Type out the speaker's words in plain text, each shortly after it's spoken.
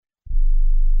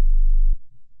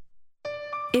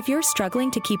If you're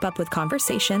struggling to keep up with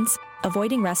conversations,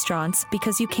 avoiding restaurants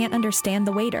because you can't understand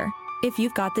the waiter, if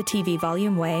you've got the TV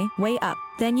volume way up,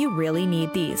 then you really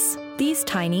need these. These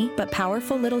tiny but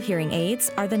powerful little hearing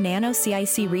aids are the Nano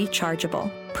CIC Rechargeable,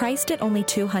 priced at only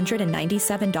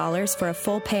 $297 for a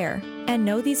full pair. And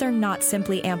no, these are not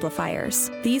simply amplifiers.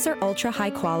 These are ultra high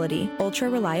quality, ultra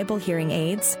reliable hearing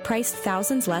aids, priced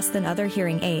thousands less than other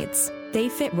hearing aids. They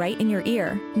fit right in your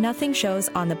ear, nothing shows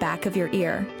on the back of your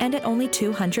ear, and at only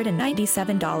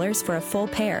 $297 for a full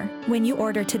pair. When you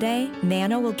order today,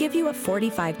 Nano will give you a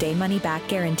 45-day money-back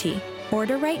guarantee.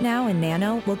 Order right now and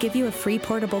Nano will give you a free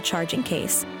portable charging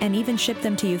case and even ship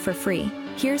them to you for free.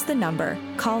 Here's the number.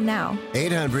 Call now.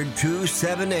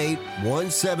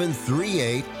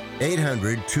 800-278-1738.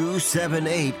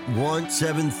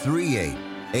 800-278-1738.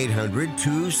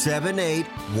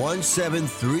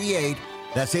 800-278-1738.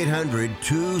 That's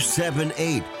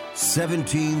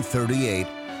 800-278-1738.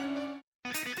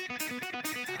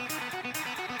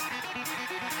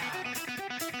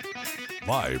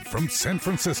 Live from San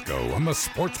Francisco on the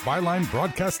Sports Byline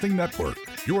Broadcasting Network,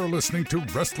 you are listening to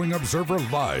Wrestling Observer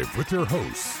Live with your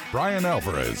hosts, Bryan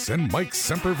Alvarez and Mike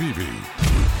Sempervive.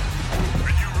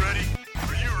 Are you ready?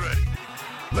 Are you ready?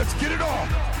 Let's get it on!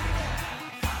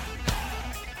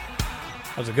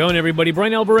 How's it going, everybody?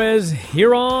 Bryan Alvarez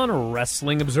here on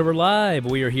Wrestling Observer Live.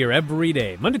 We are here every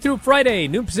day, Monday through Friday,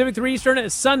 noon Pacific, 3 Eastern,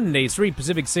 Sundays, 3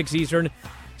 Pacific, 6 Eastern,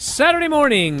 Saturday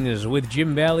mornings with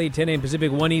Jim Valley, 10 a.m.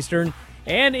 Pacific, 1 Eastern,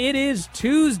 and it is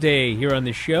Tuesday here on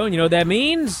the show. And you know what that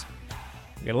means?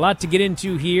 We got a lot to get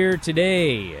into here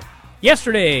today.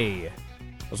 Yesterday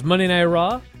was Monday Night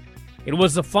Raw. It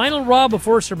was the final Raw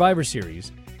before Survivor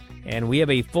Series, and we have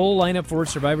a full lineup for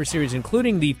Survivor Series,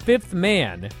 including the fifth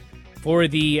man for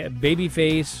the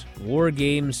Babyface War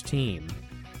Games team.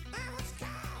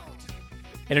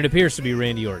 And it appears to be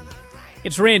Randy Orton.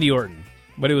 It's Randy Orton,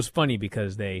 but it was funny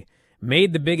because they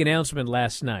made the big announcement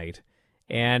last night,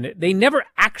 and they never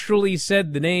actually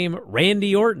said the name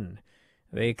Randy Orton.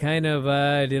 They kind of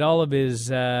did all of his,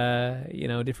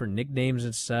 different nicknames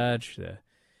and such.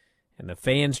 And the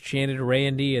fans chanted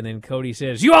Randy, and then Cody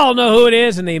says, "You all know who it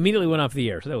is," and they immediately went off the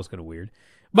air. So that was kind of weird.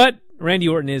 But Randy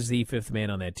Orton is the fifth man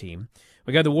on that team.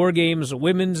 We got the War Games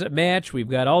women's match. We've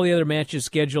got all the other matches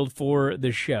scheduled for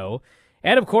the show.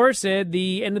 And, of course, at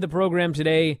the end of the program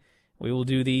today, we will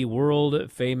do the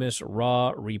world-famous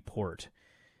Raw report.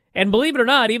 And believe it or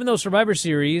not, even though Survivor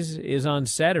Series is on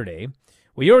Saturday,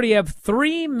 we already have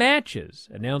 3 matches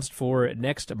announced for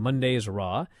next Monday's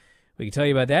Raw. We can tell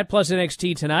you about that, plus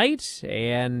NXT tonight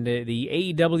and the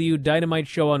AEW Dynamite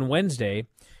show on Wednesday,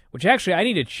 which actually I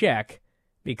need to check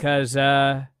because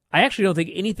I actually don't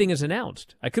think anything is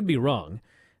announced. I could be wrong,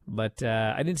 but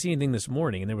I didn't see anything this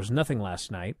morning, and there was nothing last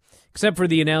night, except for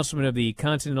the announcement of the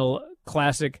Continental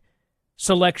Classic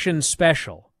Selection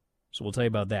Special. So we'll tell you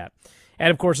about that.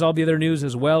 And, of course, all the other news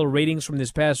as well, ratings from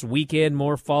this past weekend,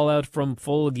 more fallout from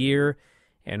Full Gear,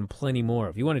 and plenty more.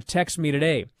 If you want to text me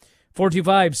today,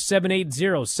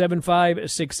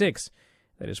 425-780-7566.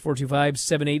 That is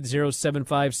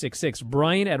 425-780-7566.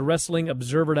 Bryan at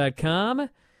WrestlingObserver.com.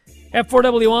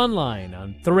 F4W Online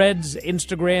on Threads,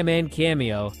 Instagram, and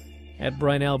Cameo. At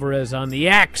Bryan Alvarez on the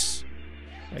X.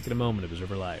 Back in a moment,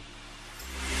 Observer Live.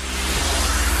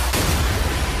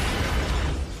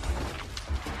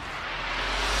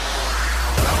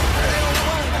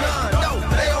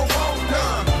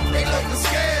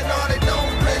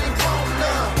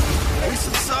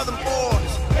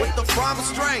 Promise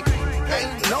strength.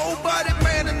 Ain't nobody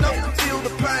man enough to feel the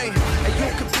pain. And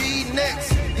you could be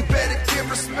next. You better give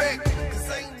respect. 'Cause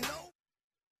ain't no...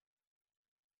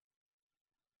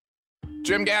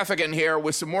 Jim Gaffigan here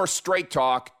with some more Straight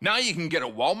Talk. Now you can get a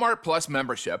Walmart Plus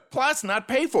membership, plus not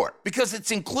pay for it, because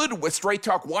it's included with Straight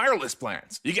Talk wireless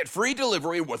plans. You get free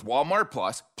delivery with Walmart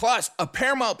Plus a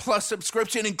Paramount Plus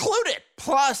subscription included.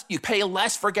 Plus, you pay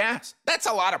less for gas. That's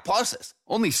a lot of pluses.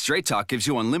 Only Straight Talk gives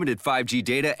you unlimited 5G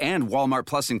data and Walmart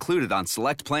Plus included on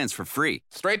select plans for free.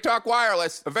 Straight Talk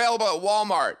Wireless, available at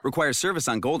Walmart. Requires service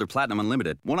on Gold or Platinum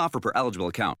Unlimited. One offer per eligible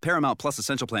account. Paramount Plus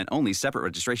Essential Plan only. Separate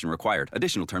registration required.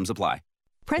 Additional terms apply.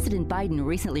 President Biden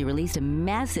recently released a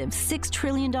massive $6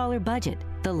 trillion budget,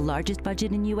 the largest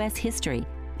budget in U.S. history.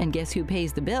 And guess who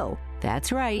pays the bill?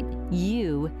 That's right,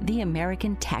 you, the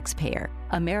American taxpayer.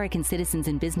 American citizens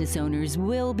and business owners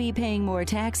will be paying more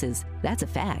taxes. That's a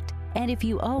fact. And if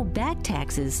you owe back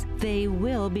taxes, they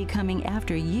will be coming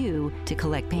after you to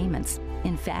collect payments.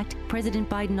 In fact, President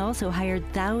Biden also hired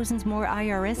thousands more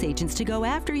IRS agents to go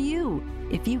after you.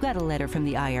 If you got a letter from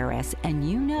the IRS and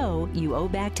you know you owe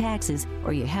back taxes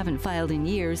or you haven't filed in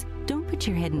years, don't put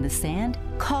your head in the sand.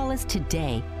 Call us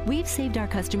today. We've saved our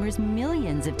customers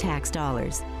millions of tax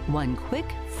dollars. One quick,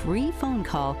 free phone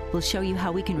call will show you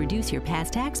how we can reduce your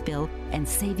past tax bill and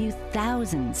save you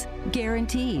thousands.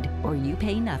 Guaranteed, or you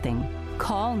pay nothing.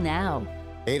 Call now.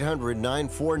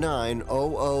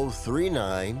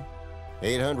 800-949-0039.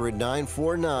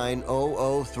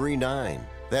 800-949-0039.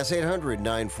 That's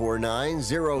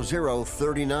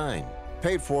 800-949-0039.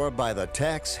 Paid for by the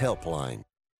Tax Helpline.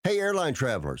 Hey, airline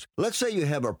travelers, let's say you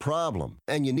have a problem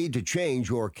and you need to change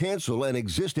or cancel an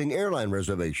existing airline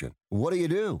reservation. What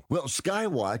do? Well,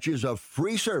 Skywatch is a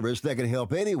free service that can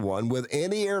help anyone with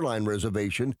any airline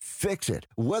reservation fix it.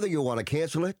 Whether you want to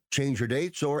cancel it, change your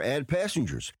dates, or add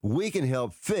passengers, we can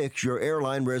help fix your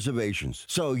airline reservations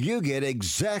so you get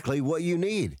exactly what you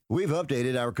need. We've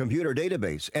updated our computer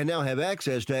database and now have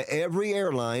access to every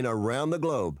airline around the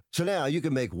globe. So now you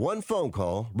can make one phone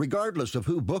call regardless of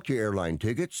who booked your airline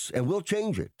tickets, and we'll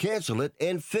change it, cancel it,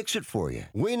 and fix it for you.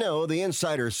 We know the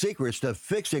insider secrets to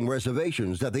fixing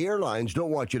reservations that the airlines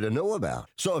don't want you to know about.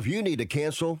 So if you need to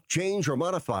cancel, change, or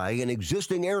modify an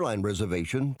existing airline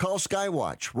reservation, call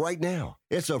Skywatch right now.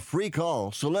 It's a free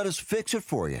call, so let us fix it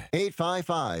for you.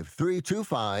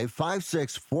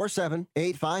 855-325-5647.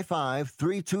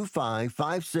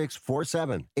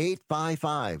 855-325-5647.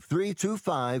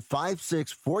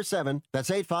 855-325-5647. That's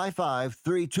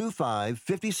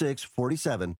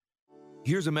 855-325-5647.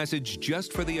 Here's a message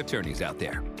just for the attorneys out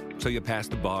there. So you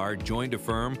passed the bar, joined a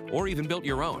firm, or even built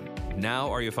your own. Now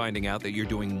are you finding out that you're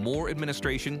doing more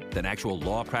administration than actual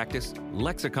law practice?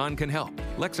 Lexicon can help.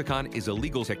 Lexicon is a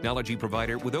legal technology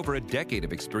provider with over a decade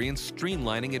of experience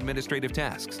streamlining administrative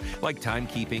tasks like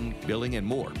timekeeping, billing, and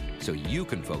more, so you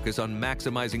can focus on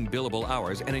maximizing billable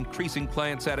hours and increasing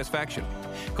client satisfaction.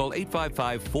 Call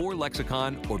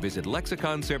 855-4-LEXICON or visit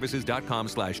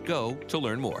lexiconservices.com/go to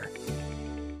learn more.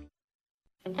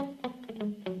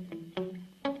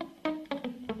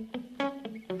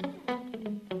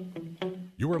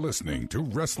 You are listening to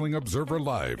Wrestling Observer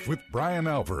Live with Bryan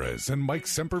Alvarez and Mike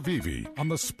Sempervive on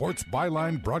the Sports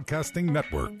Byline Broadcasting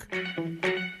Network. Back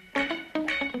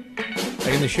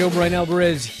in the show, Bryan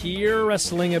Alvarez here,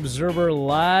 Wrestling Observer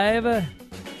Live.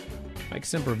 Mike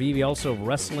Sempervive, also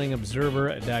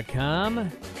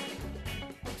WrestlingObserver.com.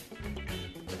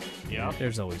 Yeah.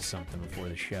 There's always something before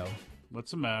the show. What's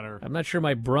the matter? I'm not sure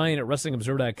my Bryan at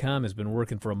WrestlingObserver.com has been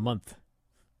working for a month.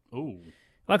 Oh.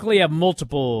 Luckily, I have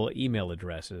multiple email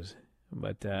addresses.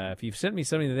 But if you've sent me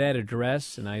something to that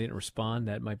address and I didn't respond,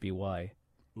 that might be why.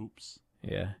 Oops.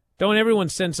 Yeah. Don't everyone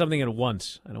send something at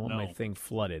once. I don't want my thing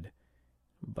flooded.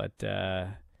 But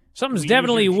something's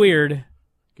definitely weird.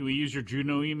 Can we use your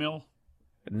Juno email?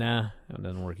 Nah, that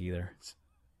doesn't work either.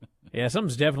 Yeah,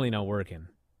 something's definitely not working.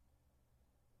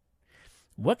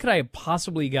 What could I have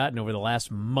possibly gotten over the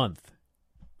last month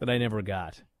that I never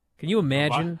got? Can you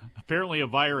imagine? Apparently a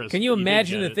virus. Can you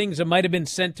imagine the things that might have been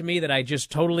sent to me that I just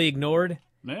totally ignored?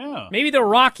 Yeah. Maybe The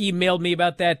Rock emailed me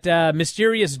about that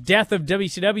mysterious death of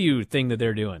WCW thing that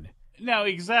they're doing. Now,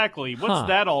 exactly. What's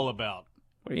that all about?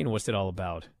 What do you mean, what's it all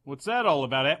about? What's that all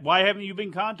about? Why haven't you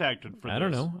been contacted for this? I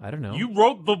don't know. You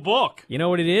wrote the book. You know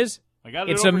what it is? I got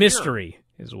it. It's over a mystery,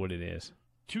 here. is what it is.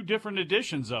 2 different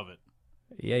editions of it.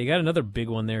 Yeah, you got another big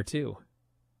one there, too.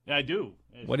 Yeah, I do.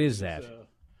 What is that?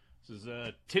 This is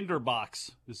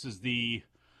Tinderbox. This is the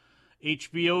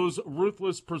HBO's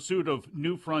Ruthless Pursuit of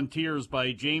New Frontiers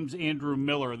by James Andrew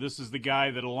Miller. This is the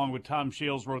guy that, along with Tom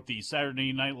Shales, wrote the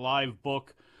Saturday Night Live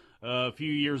book a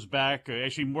few years back.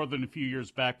 Actually, more than a few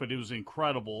years back, but it was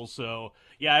incredible. So,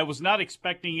 yeah, I was not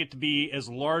expecting it to be as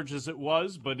large as it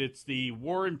was, but it's the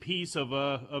War and Peace of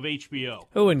HBO.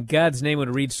 Who in God's name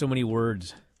would read so many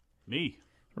words? Me.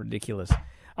 Ridiculous.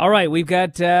 All right, we've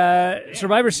got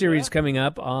Survivor Series coming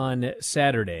up on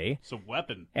Saturday. It's a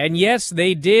weapon. And yes,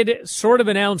 they did sort of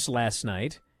announce last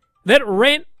night that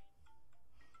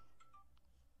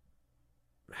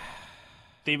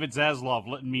David Zaslav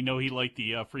letting me know he liked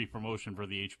the free promotion for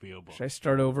the HBO book. Should I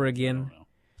start over again? I don't know.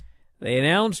 They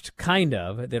announced, kind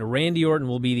of, that Randy Orton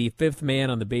will be the 5th man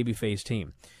on the babyface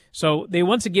team. So they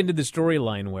once again did the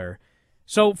storyline where,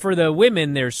 so for the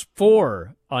women, there's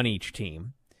 4 on each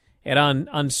team. And on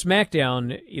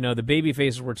SmackDown, the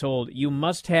babyfaces were told, you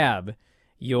must have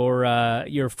your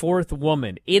 4th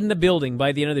woman in the building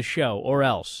by the end of the show, or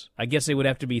else. I guess they would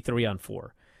have to be 3 on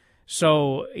 4.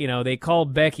 So, they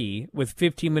called Becky with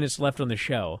 15 minutes left on the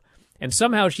show. And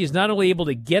somehow she's not only able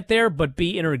to get there, but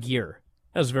be in her gear.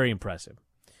 That was very impressive.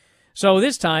 So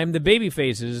this time, the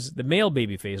babyfaces, the male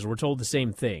babyfaces, were told the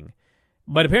same thing.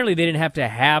 But apparently they didn't have to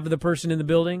have the person in the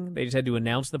building. They just had to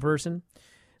announce the person.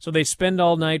 So they spend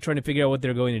all night trying to figure out what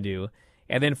they're going to do.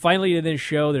 And then finally in this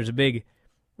show, there's a big,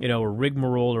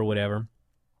 rigmarole or whatever.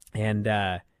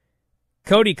 And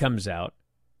Cody comes out,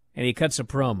 and he cuts a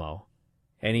promo.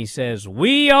 And he says,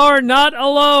 "We are not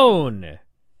alone.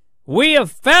 We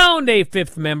have found a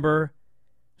fifth member.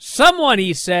 Someone,"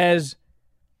 he says,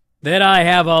 "that I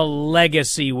have a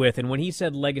legacy with." And when he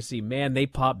said legacy, man, they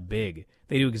pop big.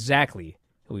 They knew exactly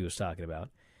who he was talking about.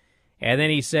 And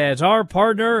then he says, "Our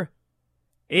partner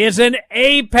is an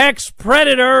apex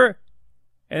predator."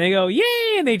 And they go,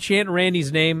 "Yay!" And they chant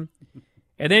Randy's name.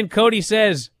 And then Cody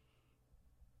says,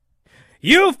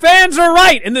 "You fans are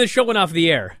right!" And then the show went off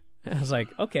the air. I was like,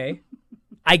 okay.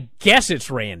 I guess it's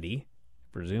Randy.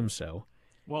 Presume so.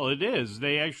 Well, it is.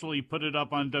 They actually put it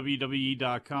up on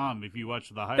WWE.com if you watch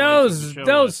the highlights of the show.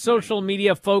 Those social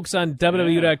media folks on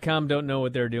WWE.com don't know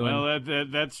what they're doing. Well,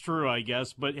 that's true, I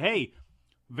guess. But, hey,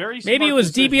 very smart Maybe it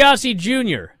was decision. DiBiase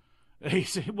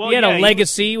Jr. Well, he had a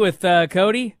legacy with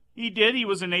Cody. He did. He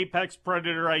was an apex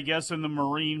predator, I guess, in the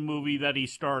Marine movie that he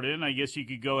starred in. I guess you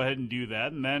could go ahead and do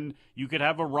that, and then you could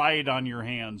have a riot on your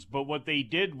hands. But what they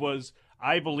did was,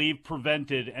 I believe,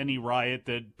 prevented any riot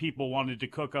that people wanted to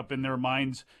cook up in their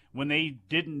minds when they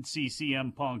didn't see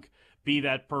CM Punk be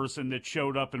that person that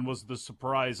showed up and was the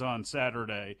surprise on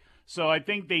Saturday. So I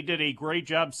think they did a great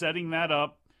job setting that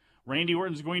up. Randy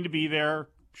Orton's going to be there.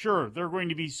 Sure, they're going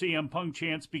to be CM Punk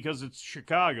chants because it's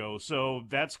Chicago, so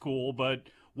that's cool. But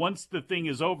once the thing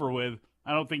is over with,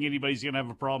 I don't think anybody's going to have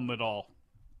a problem at all.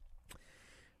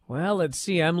 Well, let's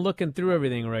see. I'm looking through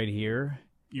everything right here.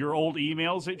 Your old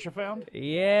emails that you found?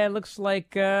 Yeah, it looks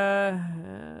like,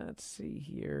 let's see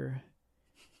here.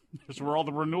 That's where all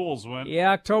the renewals went.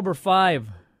 Yeah, October 5.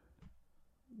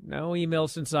 No email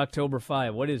since October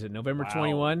 5. What is it, November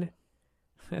 21?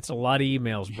 That's a lot of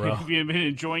emails, bro. You've been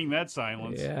enjoying that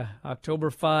silence. Yeah, October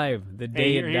 5, the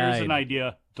day it died. Here's an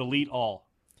idea. Delete all.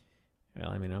 Well,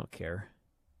 I mean, I don't care.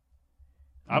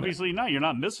 Obviously not. You're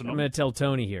not missing them. I'm going to tell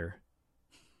Tony here.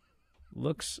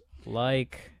 Looks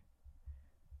like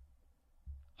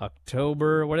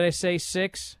October, what did I say,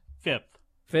 6? 5th.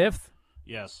 5th?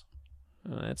 Yes.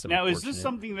 Oh, that's now, is this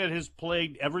something that has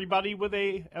plagued everybody with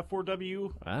a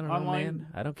F4W I don't know, online? man.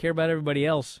 I don't care about everybody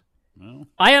else. No.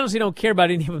 I honestly don't care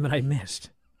about any of them that I missed.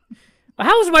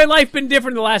 How's my life been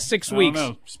different the last 6 weeks? I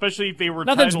don't know. Especially if they were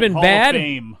Nothing's titled been Hall bad. of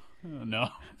Fame. No.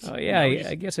 Oh, yeah,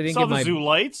 I guess I didn't Saw get the my Zoo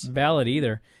Lights? ballot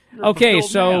either. You're a Okay,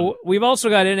 fulfilled so man. we've also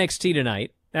got NXT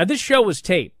tonight. Now, this show was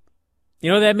taped. You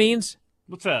know what that means?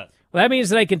 What's that? Well, that means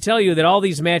that I can tell you that all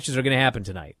these matches are going to happen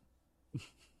tonight.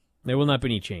 There will not be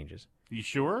any changes. You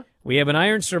sure? We have an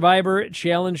Iron Survivor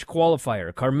Challenge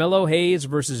qualifier. Carmelo Hayes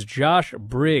versus Josh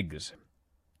Briggs.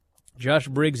 Josh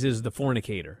Briggs is the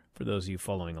fornicator, for those of you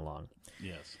following along.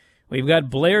 Yes. We've got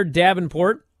Blair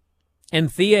Davenport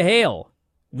and Thea Hale,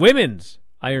 Women's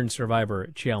Iron Survivor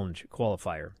Challenge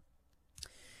qualifier.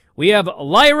 We have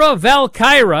Lyra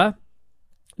Valkyra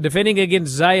defending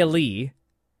against Xia Li,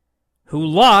 who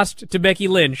lost to Becky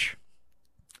Lynch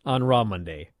on Raw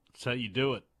Monday. That's how you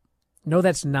do it. No,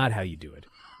 that's not how you do it.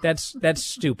 That's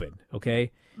stupid,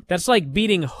 okay? That's like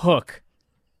beating Hook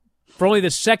for only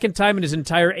the second time in his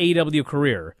entire AEW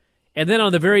career, and then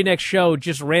on the very next show,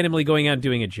 just randomly going out and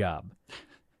doing a job.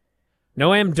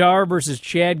 Noam Dar versus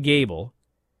Chad Gable.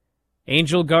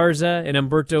 Angel Garza and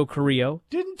Humberto Carrillo.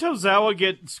 Didn't Tozawa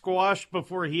get squashed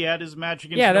before he had his match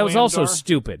against Yeah, that was Noam also Dar?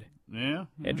 stupid. Yeah.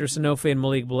 Edgar Sanofi and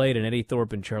Malik Blade and Eddie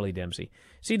Thorpe and Charlie Dempsey.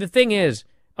 See, the thing is,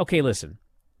 okay, listen.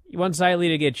 You want Xia Li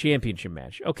to get a championship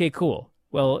match. Okay, cool.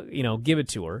 Well, give it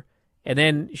to her. And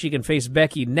then she can face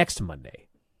Becky next Monday.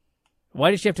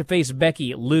 Why does she have to face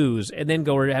Becky, lose, and then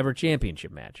go have her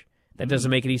championship match? That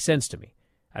doesn't make any sense to me.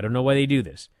 I don't know why they do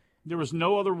this. There was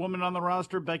no other woman on the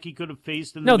roster Becky could have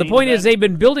faced in the No, the main point is event? they've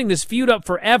been building this feud up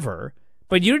forever,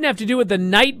 but you didn't have to do it the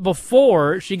night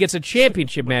before she gets a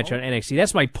championship match on NXT.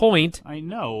 That's my point. I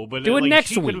know, but Do it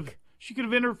next she week. She could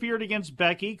have interfered against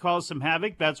Becky, caused some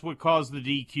havoc. That's what caused the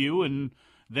DQ, and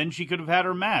then she could have had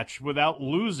her match without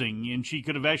losing, and she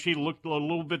could have actually looked a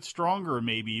little bit stronger,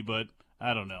 maybe. But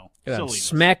I don't know.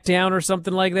 Silliness. SmackDown or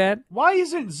something like that. Why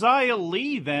isn't Xia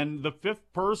Li then the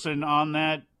fifth person on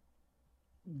that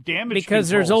damage? Because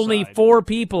there's control only side? 4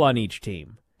 people on each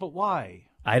team. But why?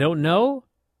 I don't know,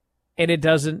 and it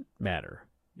doesn't matter.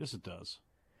 Yes, it does.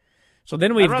 So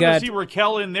then we've I'd rather got see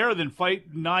Raquel in there than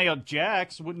fight Nia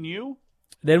Jax, wouldn't you?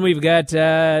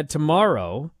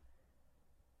 Tomorrow.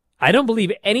 I don't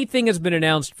believe anything has been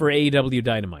announced for AEW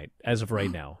Dynamite as of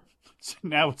right now.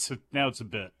 Now it's a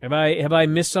bit. Have I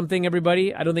missed something,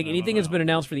 everybody? I don't think anything has been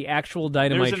announced for the actual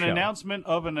Dynamite show. There's an announcement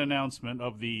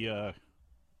of the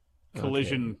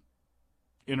Collision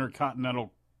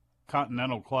Intercontinental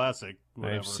Classic.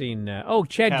 Whatever. I've seen.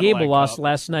 Chad Cadillac Gable lost Cup.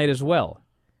 last night as well.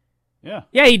 Yeah.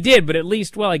 Yeah, he did, but at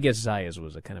least, I guess Zaya's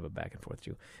was a kind of a back and forth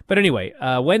too. But anyway,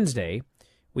 Wednesday,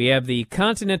 we have the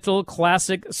Continental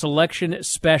Classic Selection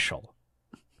Special.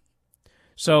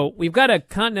 So we've got a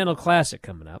Continental Classic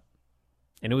coming up,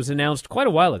 and it was announced quite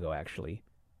a while ago, actually,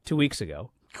 2 weeks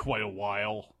ago. Quite a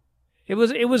while. It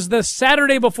was the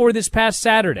Saturday before this past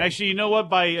Saturday. Actually, you know what?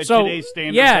 By today's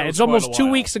standards, yeah, that was it's almost quite a 2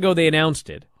 while. weeks ago they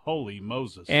announced it. Holy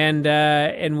Moses!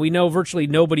 And we know virtually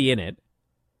nobody in it.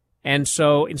 And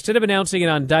so instead of announcing it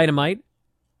on Dynamite,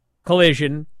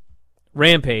 Collision,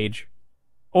 Rampage,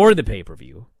 or the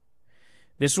pay-per-view,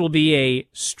 this will be a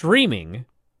streaming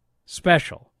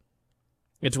special.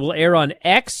 It will air on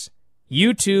X,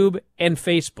 YouTube, and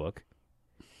Facebook.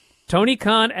 Tony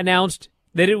Khan announced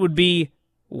that it would be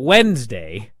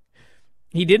Wednesday.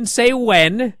 He didn't say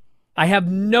when. I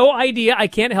have no idea. I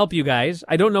can't help you guys.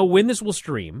 I don't know when this will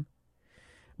stream.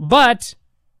 But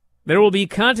there will be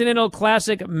Continental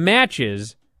Classic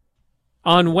matches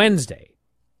on Wednesday.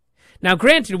 Now,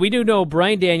 granted, we do know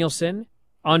Bryan Danielson,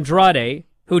 Andrade,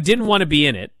 who didn't want to be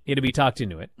in it. He had to be talked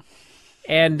into it.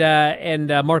 And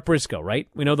Mark Briscoe, right?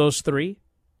 We know those three?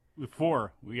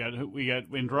 Four. We got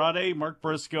Andrade, Mark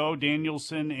Briscoe,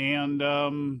 Danielson,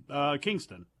 and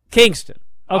Kingston. Kingston.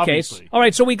 Okay. All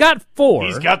right, so we got four.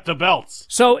 He's got the belts.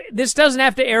 So this doesn't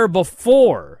have to air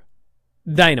before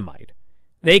Dynamite.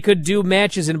 They could do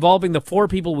matches involving the four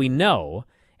people we know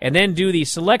and then do the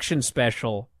selection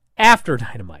special after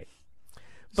Dynamite.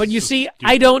 But you see,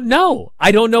 I don't know.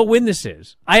 I don't know when this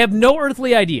is. I have no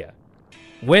earthly idea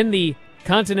when the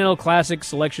Continental Classic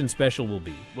Selection Special will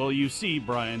be. Well, you see,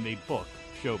 Brian, they book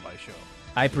show by show.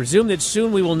 I presume that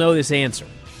soon we will know this answer.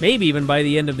 Maybe even by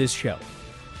the end of this show.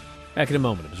 Back in a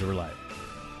moment, Observer Live.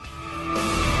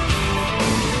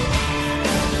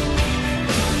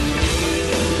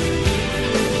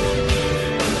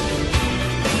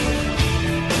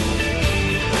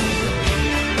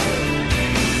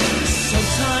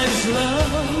 Sometimes love.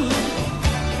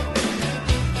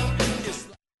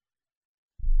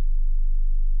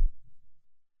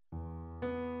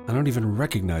 I don't even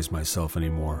recognize myself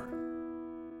anymore.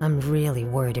 I'm really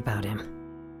worried about him.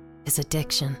 His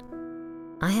addiction.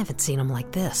 I haven't seen him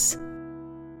like this.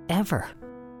 Ever.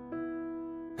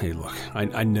 Hey, look,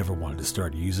 I never wanted to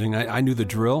start using. I knew the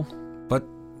drill, but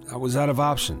I was out of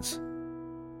options.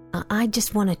 I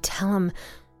just want to tell him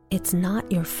it's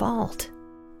not your fault.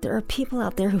 There are people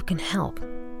out there who can help.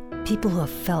 People who have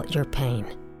felt your pain.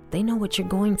 They know what you're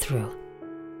going through.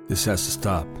 This has to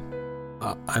stop.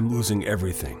 I'm losing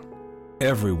everything.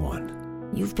 Everyone.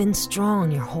 You've been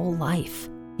strong your whole life.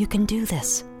 You can do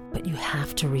this, but you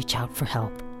have to reach out for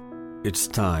help. It's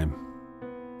time.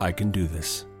 I can do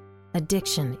this.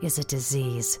 Addiction is a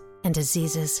disease, and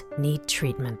diseases need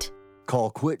treatment. Call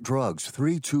Quit Drugs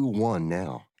 321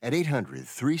 now at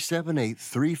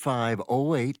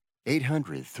 800-378-3508,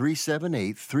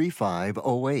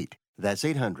 800-378-3508. That's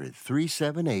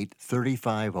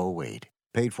 800-378-3508.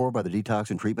 Paid for by the Detox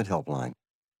and Treatment Helpline.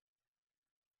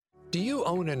 Do you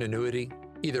own an annuity,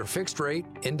 either fixed rate,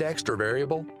 indexed, or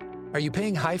variable? Are you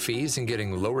paying high fees and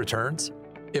getting low returns?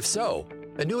 If so,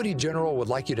 Annuity General would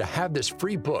like you to have this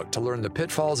free book to learn the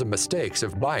pitfalls and mistakes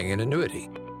of buying an annuity.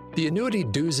 The Annuity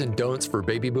Do's and Don'ts for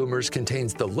Baby Boomers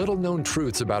contains the little-known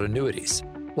truths about annuities,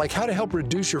 like how to help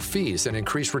reduce your fees and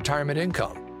increase retirement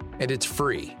income. And it's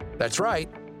free. That's right,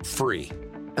 free.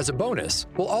 As a bonus,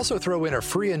 we'll also throw in a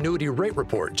free annuity rate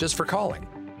report just for calling.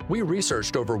 We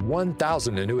researched over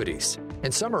 1,000 annuities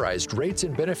and summarized rates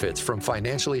and benefits from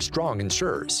financially strong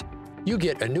insurers. You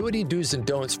get Annuity Do's and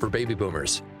Don'ts for Baby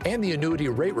Boomers and the Annuity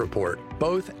Rate Report,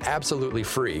 both absolutely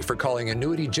free for calling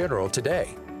Annuity General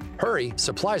today. Hurry,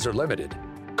 supplies are limited.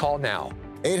 Call now.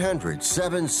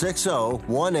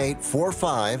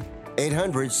 800-760-1845.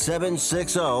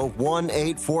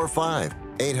 800-760-1845.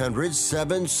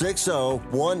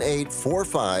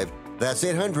 800-760-1845. That's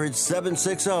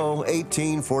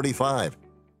 800-760-1845.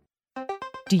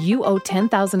 Do you owe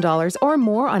 $10,000 or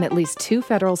more on at least 2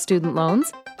 federal student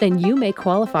loans? Then you may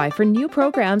qualify for new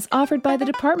programs offered by the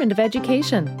Department of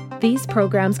Education. These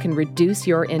programs can reduce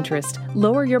your interest,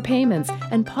 lower your payments,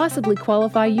 and possibly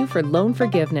qualify you for loan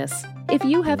forgiveness. If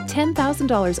you have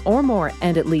 $10,000 or more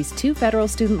and at least 2 federal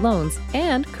student loans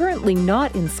and currently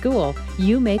not in school,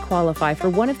 you may qualify for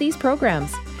one of these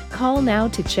programs. Call now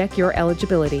to check your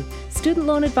eligibility. Student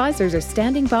loan advisors are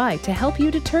standing by to help you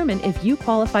determine if you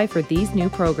qualify for these new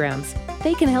programs.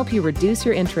 They can help you reduce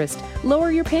your interest,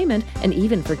 lower your payment, and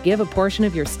even forgive a portion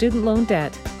of your student loan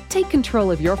debt. Take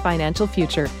control of your financial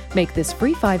future. Make this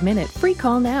free 5-minute free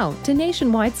call now to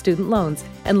Nationwide Student Loans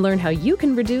and learn how you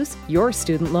can reduce your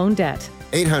student loan debt.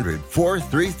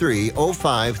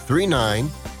 800-433-0539.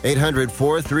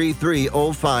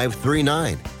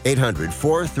 800-433-0539.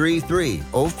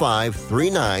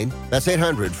 800-433-0539. That's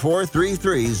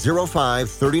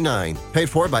 800-433-0539. Paid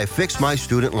for by Fix My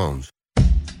Student Loans.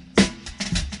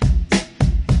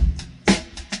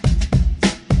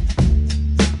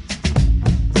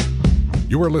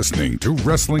 You are listening to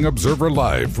Wrestling Observer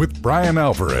Live with Bryan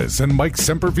Alvarez and Mike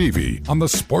Sempervive on the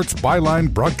Sports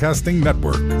Byline Broadcasting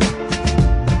Network.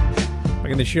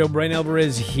 Back in the show, Bryan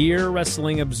Alvarez here,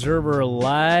 Wrestling Observer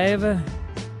Live.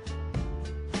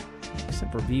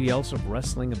 Sempervive, also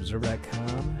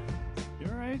WrestlingObserver.com. You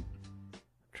all right?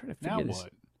 I'm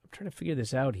trying to figure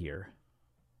this out here.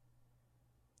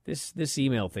 This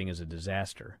email thing is a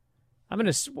disaster. I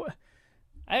would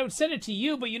send it to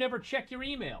you, but you never check your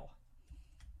email.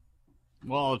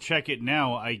 Well, I'll check it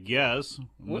now, I guess.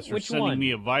 Unless you're Which sending one?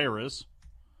 me a virus.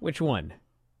 Which one?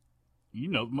 You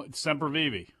know,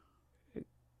 Sempervive.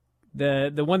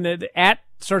 The one that at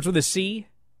starts with a C?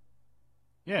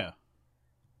 Yeah.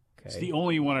 Okay. It's the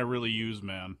only one I really use,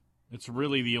 man. It's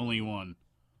really the only one.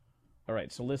 All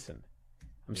right, so listen.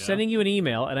 I'm sending you an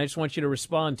email, and I just want you to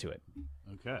respond to it.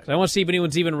 Okay. 'Cause I want to see if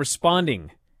anyone's even responding.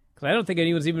 Because I don't think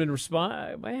anyone's even been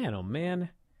responding. Man, oh, man.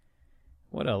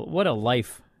 What a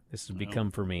life this has become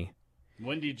for me.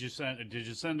 When did you send it? Did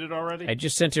you send it already? I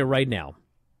just sent it right now.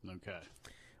 Okay.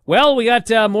 Well, we got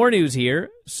more news here.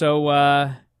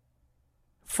 So,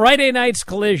 Friday night's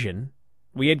Collision.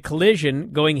 We had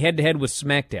Collision going head-to-head with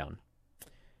SmackDown.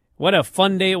 What a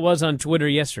fun day it was on Twitter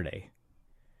yesterday.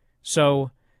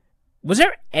 So, was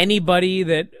there anybody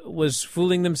that was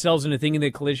fooling themselves into thinking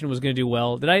that Collision was going to do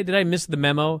well? Did I miss the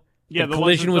memo? Yeah, that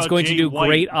Collision was going to do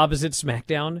great opposite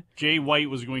SmackDown? Jay White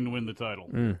was going to win the title.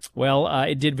 Well,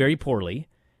 it did very poorly.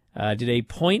 Did a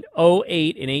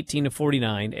 .08 in 18 to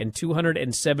 49 and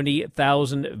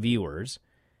 270,000 viewers.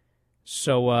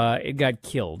 So it got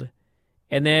killed.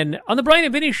 And then on the Bryan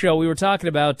and Vinny show, we were talking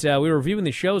about, we were reviewing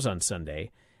the shows on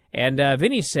Sunday, and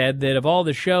Vinny said that of all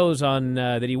the shows on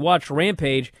that he watched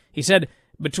Rampage, he said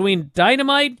between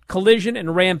Dynamite, Collision,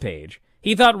 and Rampage,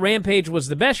 he thought Rampage was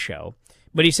the best show,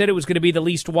 but he said it was going to be the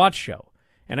least watched show.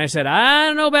 And I said, I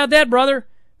don't know about that, brother,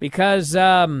 because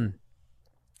the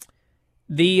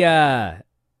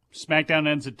SmackDown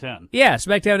ends at 10. Yeah,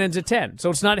 SmackDown ends at 10, so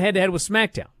it's not head-to-head with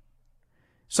SmackDown.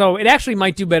 So it actually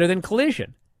might do better than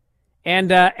Collision.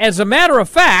 And as a matter of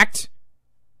fact,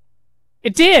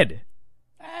 it did.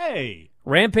 Hey!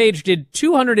 Rampage did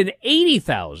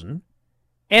 280,000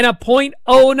 and a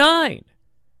 .09.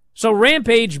 So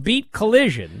Rampage beat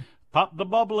Collision. Pop the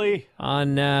bubbly.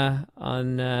 On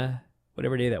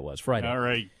whatever day that was, Friday. All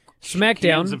right. SmackDown.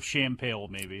 Cans of champagne,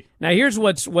 maybe. Now here's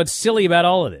what's silly about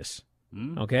all of this.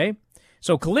 Okay?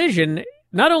 So Collision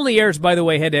not only airs, by the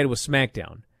way, head-to-head with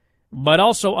SmackDown, but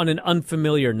also on an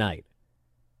unfamiliar night.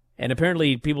 And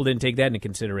apparently people didn't take that into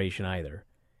consideration either.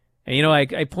 And, you know,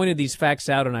 I pointed these facts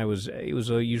out, and it was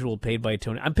a usual paid by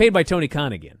Tony. I'm paid by Tony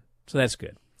Khan again, so that's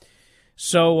good.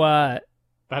 So,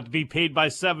 about to be paid by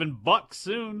 $7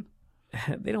 soon.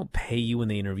 They don't pay you when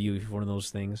they interview you for one of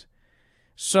those things.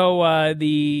 So,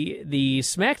 the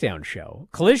SmackDown show,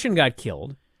 Collision got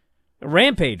killed,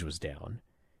 Rampage was down,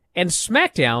 and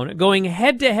SmackDown, going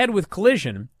head-to-head with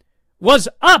Collision, was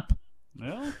up.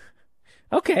 Well,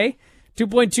 okay.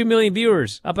 2.2 million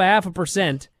viewers, up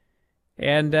 0.5%.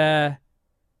 And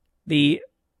the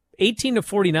 18 to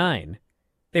 49,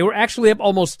 they were actually up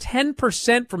almost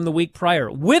 10% from the week prior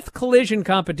with Collision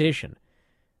competition.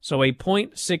 So a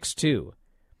 .62.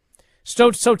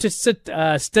 So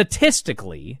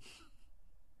statistically,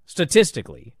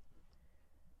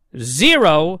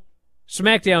 0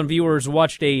 SmackDown viewers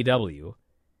watched AEW,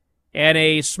 and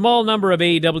a small number of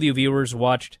AEW viewers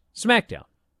watched SmackDown.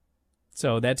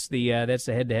 So that's the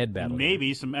head-to-head battle.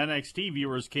 Maybe some NXT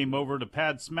viewers came over to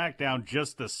pad SmackDown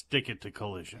just to stick it to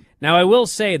Collision. Now, I will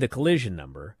say the Collision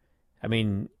number, I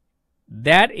mean,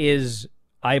 that is,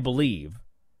 I believe,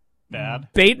 bad.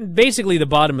 Basically the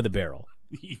bottom of the barrel.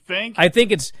 You think? I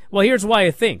think it's, well, here's why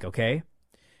I think, okay?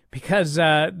 Because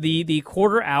the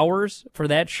quarter hours for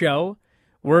that show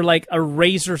were like a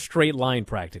razor straight line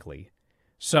practically.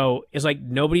 So it's like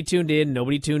nobody tuned in,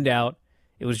 nobody tuned out.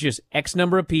 It was just X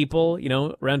number of people, you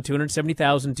know, around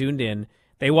 270,000 tuned in.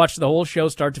 They watched the whole show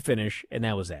start to finish, and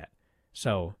that was that.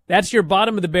 So that's your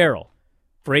bottom of the barrel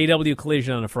for AEW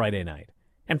Collision on a Friday night.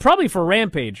 And probably for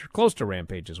Rampage, close to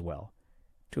Rampage as well.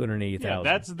 280,000. Yeah,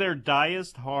 that's their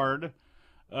diest hard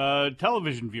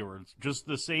television viewers, just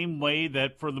the same way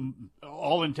that for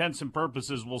all intents and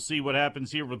purposes, we'll see what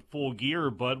happens here with Full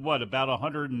Gear, but about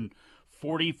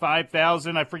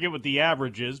 145,000, I forget what the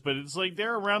average is, but it's like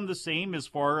they're around the same as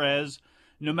far as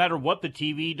no matter what the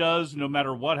TV does, no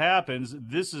matter what happens,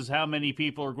 this is how many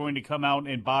people are going to come out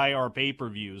and buy our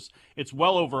pay-per-views. It's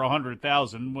well over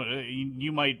 100,000.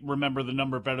 You might remember the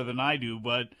number better than I do,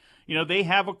 but they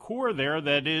have a core there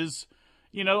that is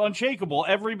unshakable.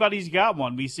 Everybody's got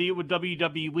one. We see it with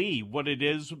WWE, what it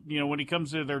is, when it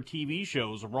comes to their TV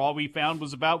shows. Raw, we found,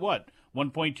 was about,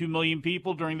 1.2 million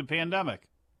people during the pandemic.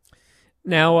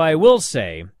 Now, I will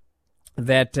say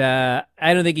that I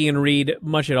don't think you can read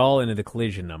much at all into the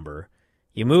Collision number.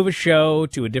 You move a show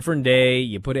to a different day,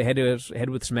 you put it head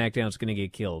with SmackDown, it's going to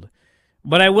get killed.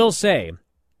 But I will say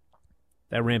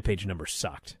that Rampage number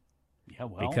sucked. Yeah,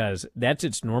 well. Because that's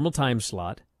its normal time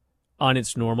slot on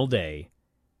its normal day,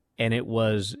 and it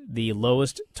was the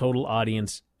lowest total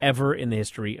audience ever in the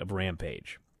history of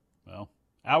Rampage. Well,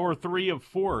 hour 3 of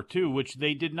 4, too, which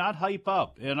they did not hype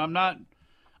up. And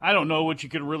I don't know what you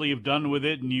could really have done with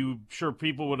it, and sure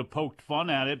people would have poked fun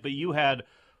at it, but you had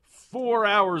 4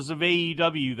 hours of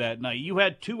AEW that night. You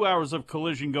had 2 hours of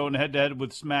Collision going head-to-head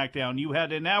with SmackDown. You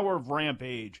had an hour of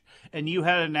Rampage, and you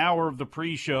had an hour of the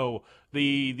pre-show,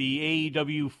 the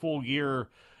AEW Full Gear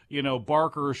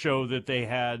Barker show that they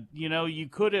had. You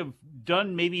could have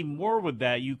done maybe more with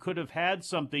that. You could have had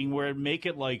something where it'd make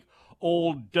it like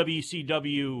old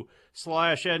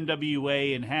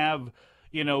WCW/NWA and have,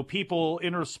 people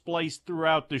interspliced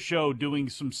throughout the show doing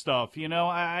some stuff.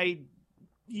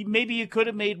 Maybe you could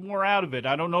have made more out of it.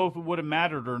 I don't know if it would have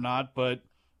mattered or not, but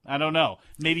I don't know.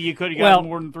 Maybe you could have gotten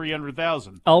more than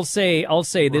 300,000. I'll say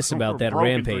this about that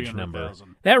Rampage number.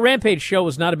 That Rampage show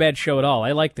was not a bad show at all.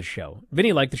 I liked the show.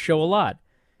 Vinny liked the show a lot.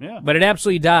 Yeah. But it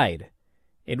absolutely died.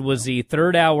 It was the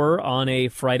third hour on a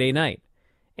Friday night.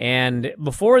 And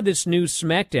before this new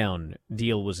SmackDown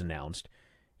deal was announced,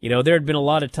 there had been a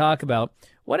lot of talk about,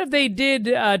 what if they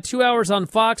did 2 hours on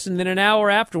Fox and then an hour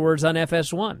afterwards on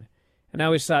FS1? And I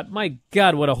always thought, my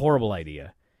God, what a horrible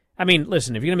idea. I mean,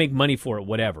 listen, if you're going to make money for it,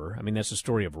 whatever. I mean, that's the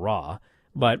story of Raw.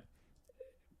 But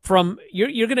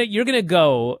you're gonna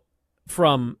go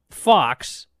from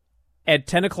Fox at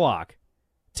 10 o'clock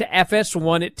to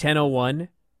FS1 at 10:01.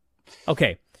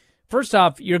 Okay, first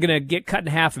off, you're going to get cut in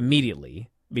half immediately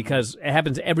because it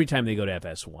happens every time they go to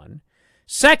FS1.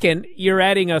 Second, you're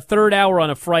adding a third hour on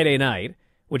a Friday night,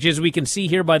 which is, we can see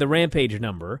here by the Rampage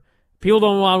number. People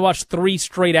don't want to watch 3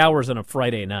 straight hours on a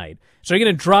Friday night. So you're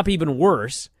going to drop even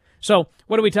worse. So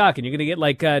what are we talking? You're going to get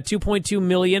like 2.2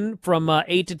 million from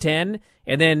 8 to 10,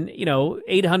 and then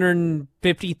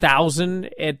 850,000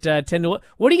 at 10 to 11.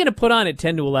 What are you going to put on at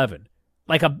 10 to 11?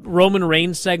 Like a Roman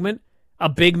Reigns segment, a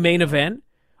big main event,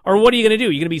 or what are you going to do?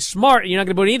 You're going to be smart. You're not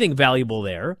going to put anything valuable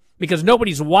there because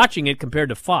nobody's watching it compared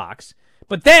to Fox.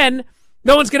 But then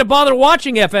no one's going to bother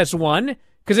watching FS1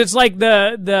 because it's like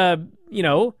the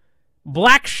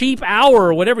black sheep hour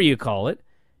or whatever you call it.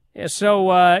 Yeah, so,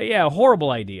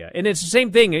 horrible idea. And it's the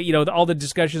same thing, all the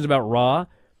discussions about Raw.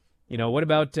 What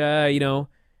about, I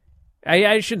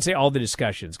shouldn't say all the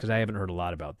discussions because I haven't heard a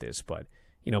lot about this, but,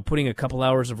 putting a couple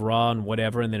hours of Raw and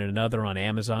whatever and then another on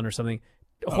Amazon or something.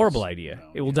 Horrible idea.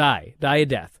 No, it will die a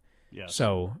death. Yes.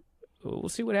 So we'll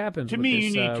see what happens. To with me,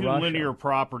 this, you need 2 Raw linear show.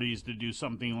 properties to do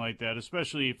something like that,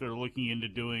 especially if they're looking into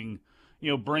doing,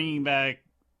 bringing back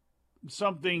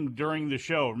something during the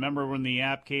show. Remember when the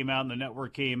app came out and the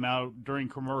network came out, during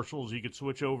commercials, you could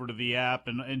switch over to the app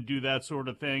and do that sort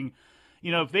of thing.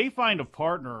 If they find a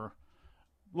partner,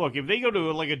 look, if they go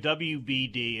to like a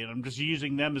WBD, and I'm just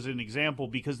using them as an example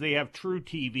because they have True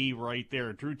TV right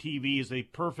there. True TV is a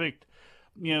perfect,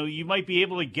 you might be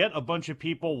able to get a bunch of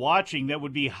people watching that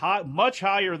would be much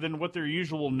higher than what their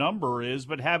usual number is,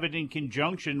 but have it in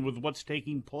conjunction with what's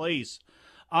taking place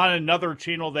on another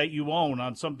channel that you own,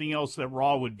 on something else that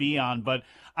Raw would be on. But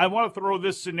I want to throw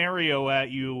this scenario at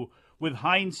you with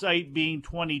hindsight being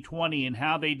 2020 and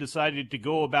how they decided to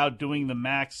go about doing the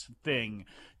Max thing.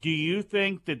 Do you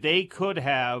think that they could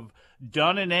have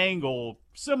done an angle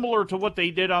similar to what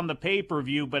they did on the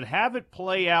pay-per-view, but have it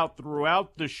play out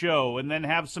throughout the show and then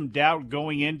have some doubt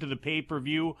going into the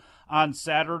pay-per-view on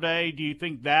Saturday? Do you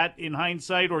think that in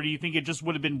hindsight, or do you think it just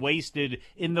would have been wasted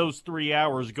in those 3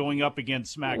 hours going up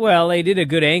against SmackDown? Well, they did a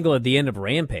good angle at the end of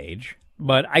Rampage,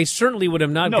 but I certainly would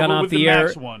have not gone off the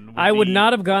air. I would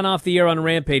not have gone off the air on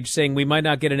Rampage saying we might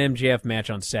not get an MJF match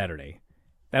on Saturday.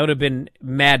 That would have been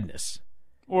madness.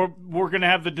 Or we're going to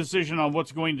have the decision on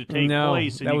what's going to take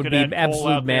place. And that would be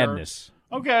absolute madness.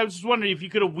 Okay, I was just wondering if you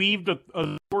could have weaved a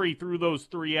story through those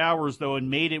 3 hours, though, and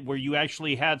made it where you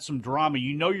actually had some drama.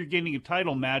 You know you're getting a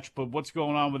title match, but what's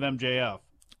going on with MJF?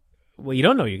 Well, you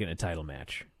don't know you're getting a title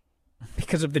match.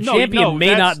 Because if the champion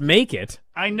may not make it.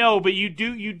 I know, but you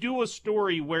do a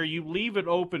story where you leave it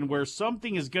open where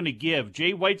something is going to give.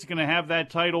 Jay White's going to have that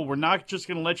title. We're not just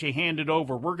going to let you hand it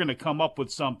over. We're going to come up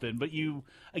with something. But you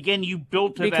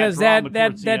built to because that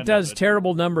drama that does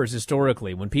terrible numbers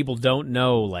historically when people don't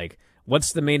know, like,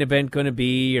 what's the main event going to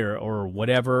be or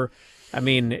whatever. I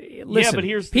mean, listen, but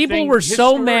here's the people thing. were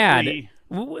so mad.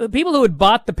 People who had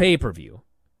bought the pay-per-view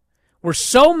were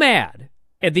so mad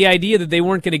at the idea that they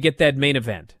weren't going to get that main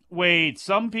event. Wait,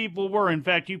 some people were. In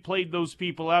fact, you played those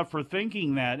people out for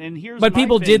thinking that. And but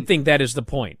people did think that is the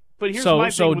point. But here's so my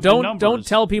thing with the don't numbers.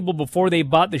 tell people before they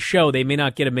bought the show they may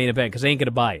not get a main event because they ain't going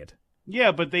to buy it.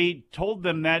 Yeah, but they told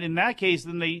them that. In that case,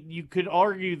 then you could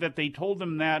argue that they told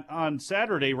them that on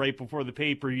Saturday right before the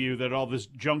pay-per-view that all this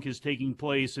junk is taking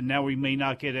place and now we may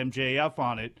not get MJF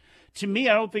on it. To me,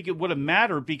 I don't think it would have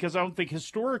mattered because I don't think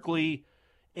historically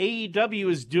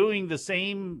AEW is doing the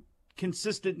same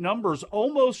consistent numbers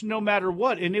almost no matter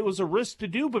what, and it was a risk to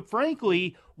do, but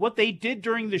frankly, what they did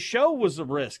during the show was a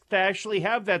risk. To actually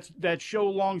have that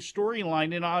show-long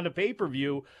storyline in on a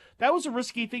pay-per-view, that was a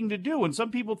risky thing to do, and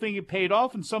some people think it paid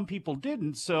off and some people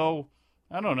didn't, so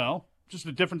I don't know. Just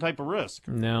a different type of risk.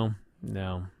 No.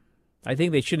 I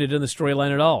think they shouldn't have done the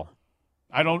storyline at all.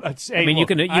 I don't. Hey, I mean, look,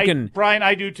 you can, Brian.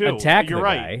 I do too. Attack You're the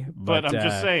right, guy, but I'm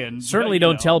just saying. Certainly,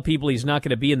 don't tell people he's not going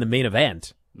to be in the main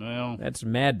event. Well, that's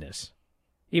madness.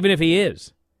 Even if he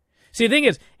is. See, the thing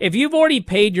is, if you've already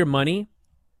paid your money,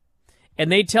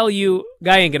 and they tell you,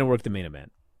 guy ain't going to work the main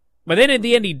event, but then at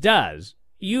the end he does,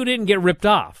 you didn't get ripped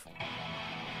off.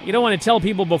 You don't want to tell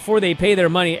people before they pay their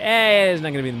money, it's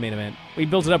not going to be in the main event. We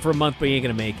built it up for a month, but he ain't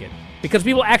going to make it. Because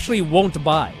people actually won't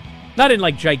buy. Not in,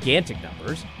 like, gigantic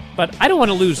numbers. But I don't want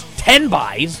to lose 10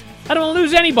 buys. I don't want to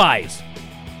lose any buys.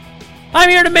 I'm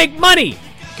here to make money.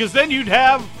 Because then you'd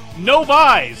have no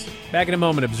buys. Back in a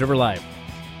moment, Observer Live.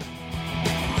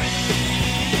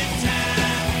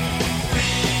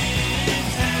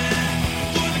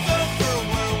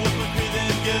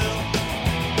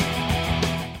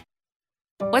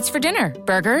 What's for dinner?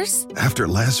 Burgers? After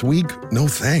last week, no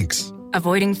thanks.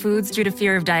 Avoiding foods due to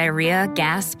fear of diarrhea,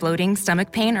 gas, bloating,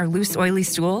 stomach pain, or loose, oily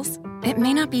stools? It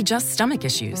may not be just stomach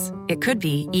issues. It could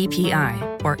be EPI,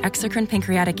 or exocrine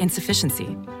pancreatic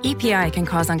insufficiency. EPI can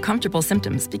cause uncomfortable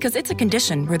symptoms because it's a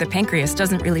condition where the pancreas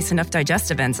doesn't release enough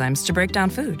digestive enzymes to break down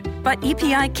food. But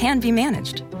EPI can be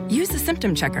managed. Use the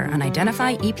symptom checker on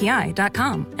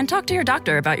identifyepi.com and talk to your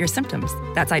doctor about your symptoms.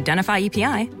 That's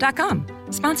identifyepi.com.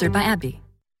 Sponsored by AbbVie.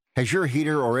 Has your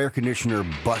heater or air conditioner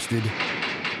busted?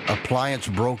 Appliance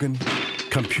broken?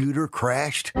 Computer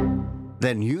crashed?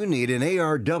 Then you need an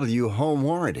ARW home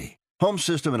warranty. Home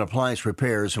system and appliance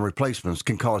repairs and replacements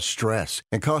can cause stress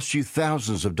and cost you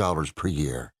thousands of dollars per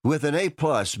year. With an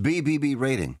A-plus BBB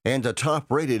rating and a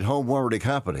top-rated home warranty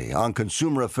company on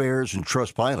Consumer Affairs and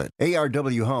Trustpilot,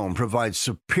 ARW Home provides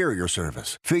superior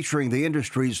service, featuring the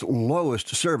industry's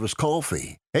lowest service call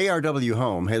fee. ARW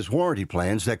Home has warranty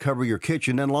plans that cover your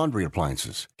kitchen and laundry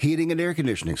appliances, heating and air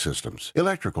conditioning systems,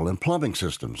 electrical and plumbing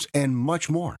systems, and much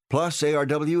more. Plus,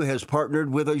 ARW has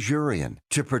partnered with Azurian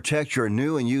to protect your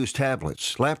new and used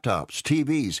tablets, laptops,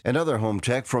 TVs, and other home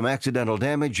tech from accidental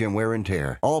damage and wear and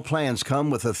tear. All plans come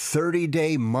with a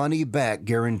 30-day money-back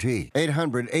guarantee.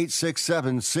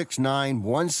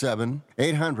 800-867-6917.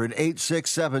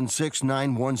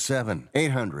 800-867-6917.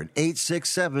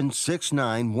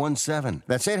 800-867-6917.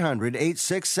 That's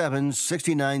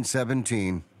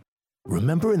 800-867-6917.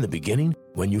 Remember in the beginning,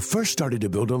 when you first started to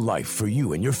build a life for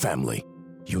you and your family,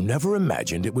 you never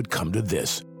imagined it would come to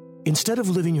this. Instead of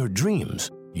living your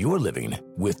dreams, you're living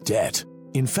with debt.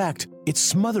 In fact, it's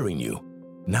smothering you.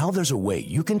 Now there's a way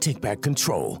you can take back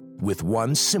control with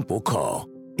one simple call.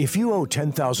 If you owe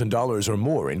 $10,000 or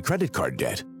more in credit card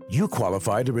debt, you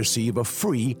qualify to receive a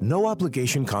free,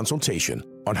 no-obligation consultation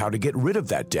on how to get rid of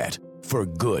that debt for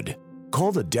good.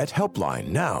 Call the Debt Helpline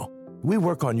now. We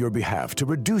work on your behalf to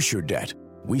reduce your debt.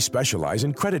 We specialize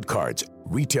in credit cards,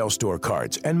 retail store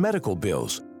cards, and medical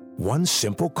bills. One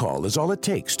simple call is all it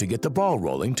takes to get the ball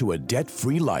rolling to a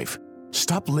debt-free life.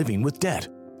 Stop living with debt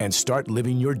and start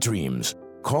living your dreams.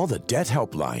 Call the Debt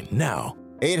Helpline now.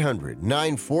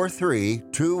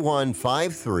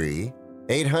 800-943-2153.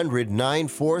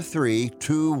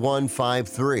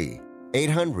 800-943-2153.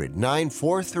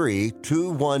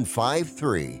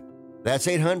 800-943-2153. That's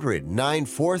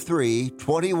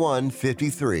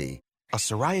 800-943-2153. A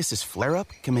psoriasis flare-up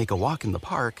can make a walk in the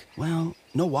park, well,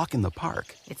 no walk in the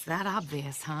park. It's that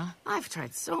obvious, huh? I've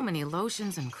tried so many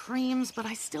lotions and creams, but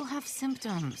I still have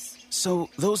symptoms. So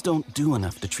those don't do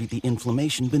enough to treat the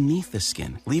inflammation beneath the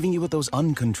skin, leaving you with those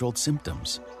uncontrolled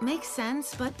symptoms. Makes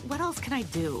sense, but what else can I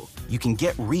do? You can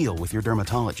get real with your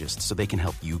dermatologist so they can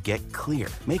help you get clear.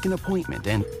 Make an appointment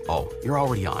and, you're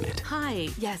already on it. Hi,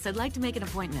 yes, I'd like to make an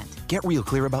appointment. Get real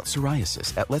clear about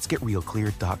psoriasis at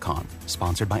letsgetrealclear.com.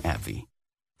 Sponsored by AbbVie.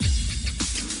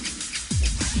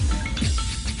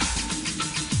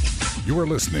 You are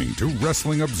listening to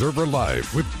Wrestling Observer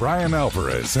Live with Bryan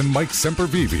Alvarez and Mike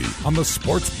Sempervive on the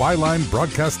Sports Byline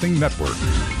Broadcasting Network.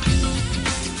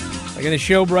 Back in the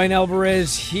show, Bryan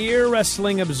Alvarez here,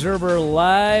 Wrestling Observer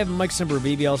Live. Mike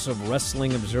Sempervive, also of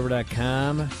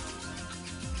WrestlingObserver.com.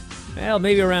 Well,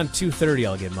 maybe around 2:30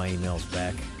 I'll get my emails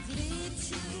back.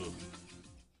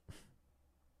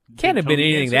 Can't have been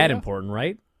anything that important,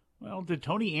 right? Well, did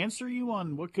Tony answer you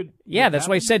on what could... Yeah, that's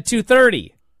why I said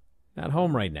 2:30. Not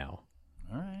home right now.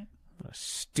 All right. What a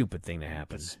stupid thing to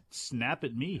happen. Snap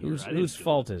at me here. Whose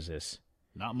fault is this?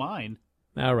 Not mine.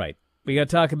 All right. We got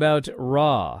to talk about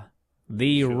Raw.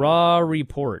 The Raw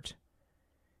Report.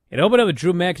 It opened up with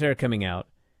Drew McIntyre coming out,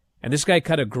 and this guy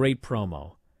cut a great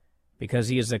promo because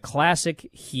he is a classic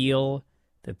heel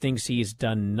that thinks he's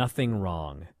done nothing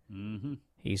wrong. Mm-hmm.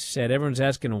 He said, everyone's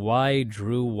asking why,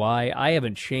 Drew, why? I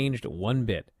haven't changed one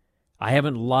bit. I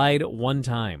haven't lied one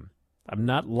time. I'm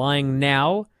not lying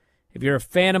now. If you're a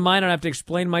fan of mine, I don't have to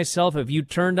explain myself. If you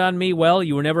turned on me, well,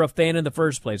 you were never a fan in the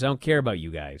first place. I don't care about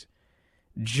you guys.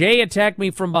 Jay attacked me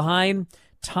from behind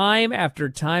time after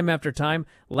time after time.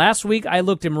 Last week, I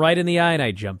looked him right in the eye and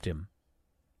I jumped him.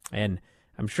 And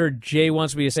I'm sure Jay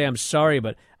wants me to say I'm sorry,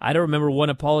 but I don't remember one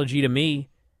apology to me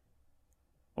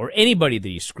or anybody that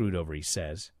he screwed over, he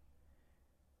says.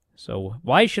 So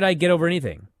why should I get over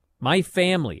anything? My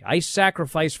family, I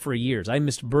sacrificed for years. I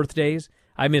missed birthdays.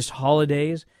 I missed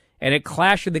holidays. And at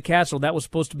Clash of the Castle, that was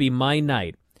supposed to be my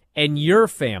night. And your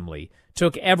family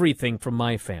took everything from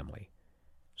my family.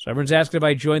 So everyone's asking if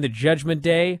I joined the Judgment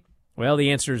Day. Well,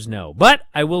 the answer is no. But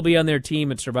I will be on their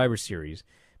team at Survivor Series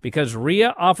because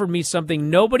Rhea offered me something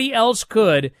nobody else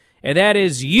could, and that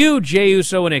is you, Jey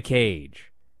Uso, in a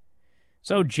cage.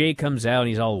 So Jay comes out, and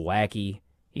he's all wacky.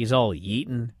 He's all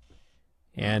yeetin'.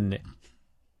 And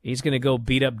he's going to go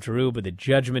beat up Drew, but the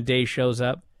Judgment Day shows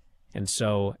up. And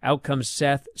so out comes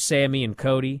Seth, Sammy, and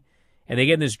Cody. And they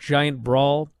get in this giant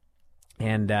brawl.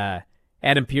 And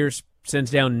Adam Pearce sends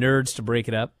down Nerds to break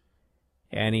it up.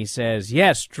 And he says,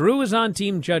 yes, Drew is on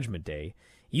Team Judgment Day.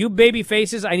 You baby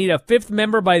faces, I need a fifth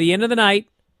member by the end of the night.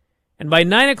 And by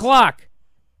 9 o'clock,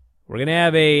 we're going to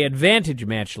have a advantage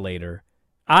match later.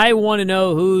 I want to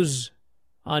know who's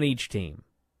on each team.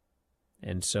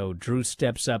 And so Drew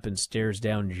steps up and stares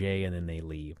down Jay, and then they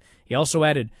leave. He also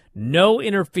added no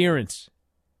interference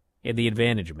in the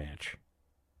advantage match.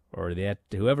 Or that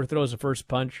whoever throws the first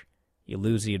punch, you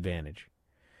lose the advantage.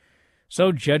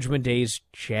 So Judgment Day's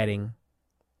chatting,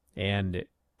 and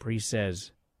Priest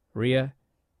says, Rhea,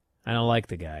 I don't like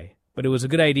the guy, but it was a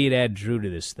good idea to add Drew to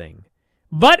this thing.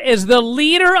 But as the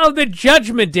leader of the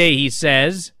Judgment Day, he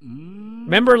says,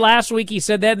 remember last week he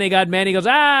said that and they got mad? He goes, it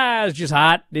was just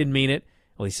hot, didn't mean it.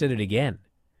 Well, he said it again.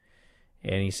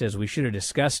 And he says, we should have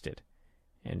discussed it.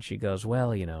 And she goes,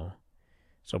 well, you know.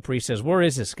 So Priest says, where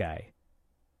is this guy?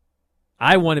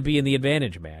 I want to be in the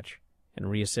advantage match. And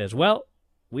Rhea says, well,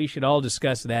 we should all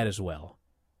discuss that as well.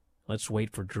 Let's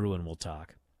wait for Drew and we'll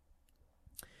talk.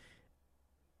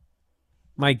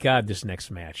 My God, this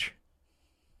next match.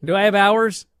 Do I have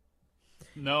hours?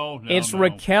 No. It's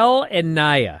Raquel and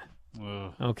Nia.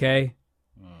 Okay?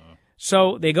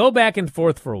 So they go back and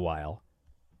forth for a while.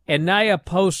 And Nia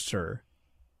posts her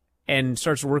and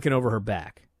starts working over her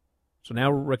back. So now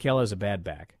Raquel has a bad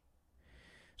back.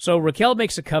 So Raquel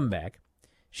makes a comeback.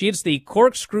 She hits the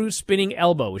corkscrew spinning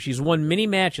elbow, which she's won many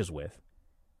matches with.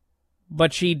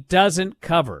 But she doesn't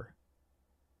cover.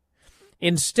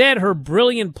 Instead, her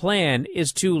brilliant plan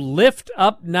is to lift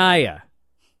up Nia.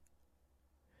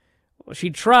 Well, she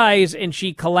tries and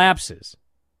she collapses.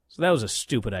 So that was a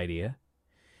stupid idea.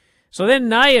 So then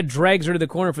Nia drags her to the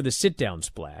corner for the sit-down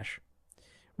splash.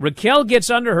 Raquel gets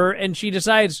under her, and she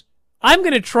decides, I'm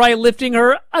going to try lifting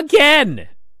her again.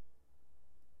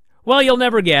 Well, you'll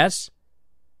never guess.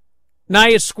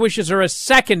 Nia squishes her a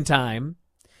second time,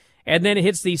 and then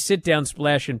hits the sit-down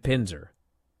splash and pins her.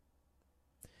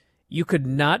 You could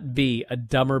not be a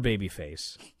dumber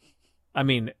babyface. I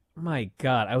mean, my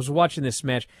God, I was watching this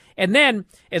match. And then,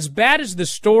 as bad as the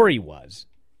story was,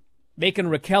 making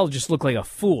Raquel just look like a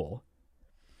fool.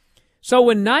 So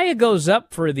when Nia goes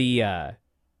up for the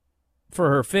for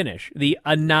her finish, the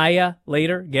Anaya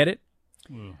later, get it?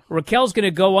 Raquel's going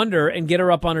to go under and get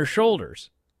her up on her shoulders,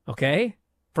 okay,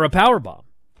 for a powerbomb.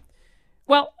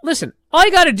 Well, listen, all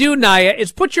you got to do, Nia,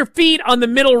 is put your feet on the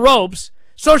middle ropes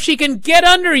so she can get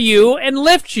under you and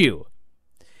lift you.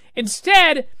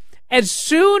 Instead, as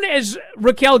soon as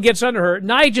Raquel gets under her,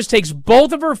 Nia just takes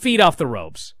both of her feet off the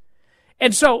ropes.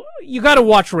 And so you got to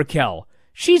watch Raquel.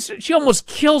 She almost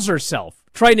kills herself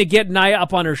trying to get Nia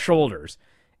up on her shoulders.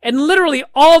 And literally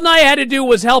all Nia had to do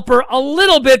was help her a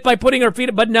little bit by putting her feet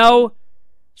up, but no.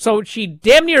 So she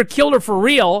damn near killed her for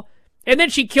real, and then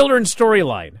she killed her in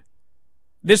storyline.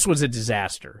 This was a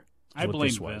disaster. I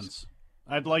blame Vince.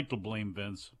 I'd like to blame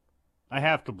Vince. I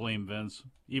have to blame Vince.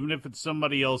 Even if it's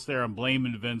somebody else there, I'm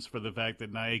blaming Vince for the fact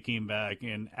that Nia came back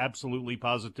and absolutely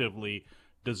positively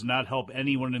does not help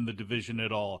anyone in the division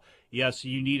at all. Yes,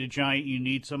 you need a giant. You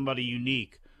need somebody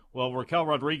unique. Well, Raquel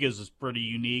Rodriguez is pretty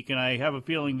unique, and I have a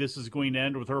feeling this is going to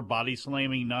end with her body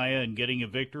slamming Nia and getting a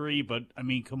victory. But, I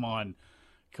mean, come on.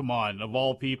 Come on. Of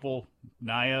all people,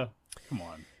 Nia, come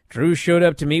on. Drew showed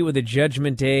up to meet with the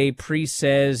Judgment Day. Priest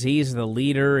says he's the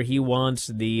leader. He wants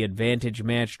the advantage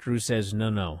match. Drew says,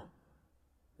 no.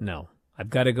 I've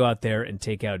got to go out there and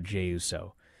take out Jey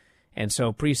Uso. And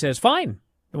so Priest says, fine.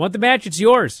 I want the match. It's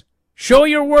yours. Show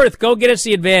your worth. Go get us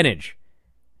the advantage.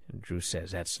 And Drew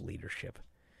says, that's leadership.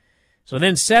 So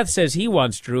then Seth says he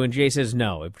wants Drew, and Jey says,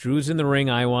 no. If Drew's in the ring,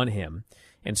 I want him.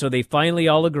 And so they finally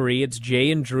all agree. It's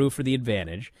Jey and Drew for the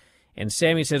advantage. And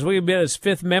Sammy says, we'll be his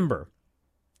fifth member.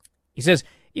 He says,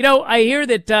 I hear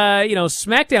that,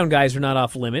 SmackDown guys are not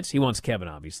off limits. He wants Kevin,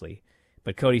 obviously.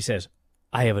 But Cody says,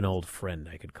 I have an old friend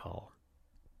I could call.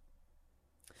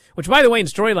 Which, by the way, in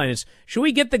storyline is, should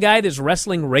we get the guy that's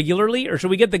wrestling regularly, or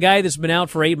should we get the guy that's been out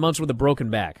for 8 months with a broken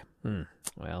back?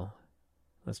 Well,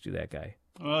 let's do that guy.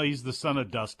 Well, he's the son of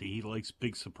Dusty. He likes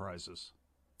big surprises.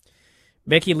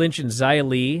 Becky Lynch and Xia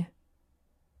Li.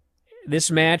 This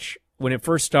match, when it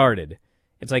first started,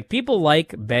 it's like people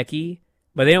like Becky,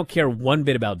 but they don't care one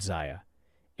bit about Xia.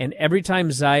 And every time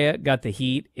Xia got the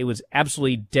heat, it was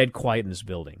absolutely dead quiet in this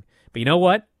building. But you know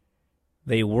what?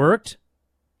 They worked,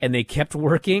 and they kept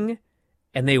working,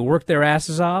 and they worked their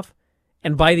asses off.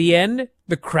 And by the end,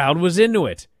 the crowd was into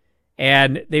it.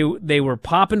 And they were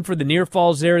popping for the near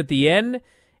falls there at the end.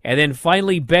 And then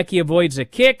finally, Becky avoids a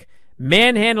kick,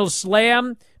 manhandle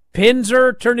slam, pins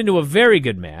her, turned into a very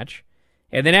good match.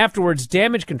 And then afterwards,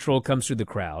 Damage Control comes through the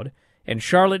crowd. And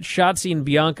Charlotte, Shotzi, and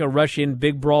Bianca rush in.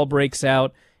 Big brawl breaks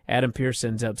out. Adam Pearce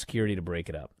sends out security to break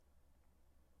it up.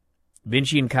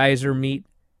 Vinci and Kaiser meet.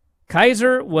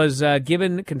 Kaiser was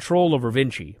given control over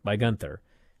Vinci by Gunther.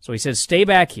 So he says, stay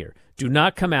back here. Do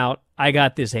not come out. I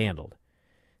got this handled.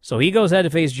 So he goes out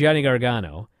to face Johnny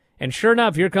Gargano. And sure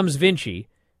enough, here comes Vinci.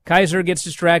 Kaiser gets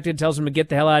distracted, tells him to get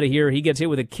the hell out of here. He gets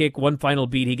hit with a kick. One final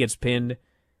beat. He gets pinned.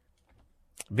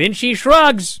 Vinci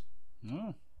shrugs.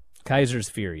 Oh. Kaiser's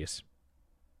furious.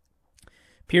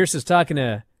 Pierce is talking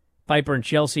to Piper and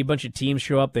Chelsea. A bunch of teams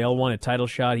show up. They all want a title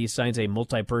shot. He signs a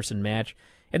multi-person match.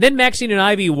 And then Maxine and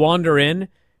Ivy wander in.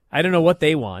 I don't know what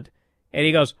they want. And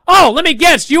he goes, oh, let me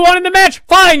guess. You wanted the match?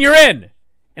 Fine, you're in.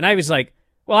 And Ivy's like,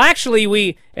 well, actually,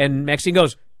 we... And Maxine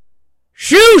goes,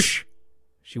 shoosh!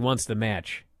 She wants the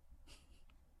match.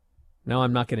 No,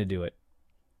 I'm not going to do it.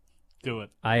 Do it.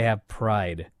 I have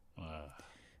pride.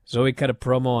 Zoe cut a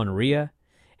promo on Rhea.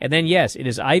 And then, yes, it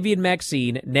is Ivy and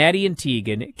Maxine, Natty and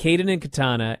Tegan, Kaden and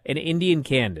Katana, and Indy and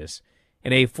Candice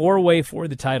in a 4-way for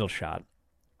the title shot.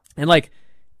 And,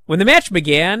 when the match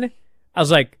began, I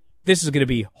was like, this is going to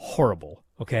be horrible,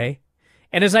 okay?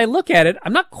 And as I look at it,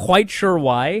 I'm not quite sure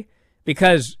why,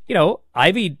 because,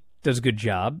 Ivy does a good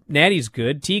job, Natty's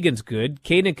good, Tegan's good,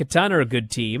 Kaden and Katana are a good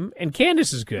team, and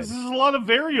Candice is good. There's a lot of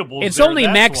variables. It's there, only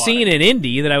Maxine and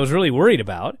Indy that I was really worried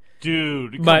about.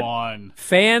 Dude, come but on.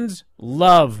 Fans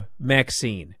love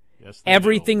Maxine. Yes,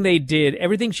 everything they did,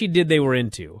 everything she did, they were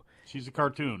into. She's a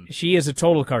cartoon. She is a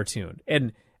total cartoon.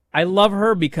 And I love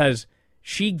her because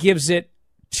she gives it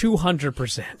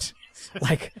 200%.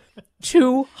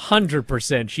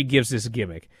 200% she gives this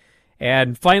gimmick.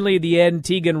 And finally, at the end,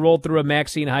 Tegan rolled through a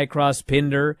Maxine high cross,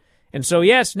 pinned her. And so,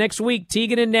 yes, next week,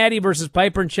 Tegan and Natty versus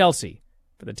Piper and Chelsea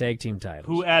for the tag team titles.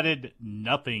 Who added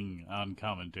nothing on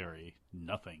commentary.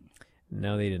 Nothing.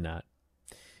 No, they did not.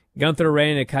 Gunther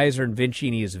ran into Kaiser and Vinci,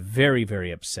 and he is very,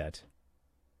 very upset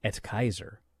at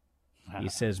Kaiser. He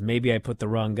says, maybe I put the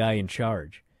wrong guy in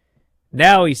charge.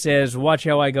 Now, he says, watch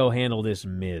how I go handle this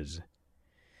Miz.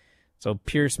 So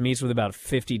Pierce meets with about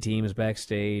 50 teams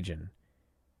backstage and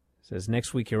says,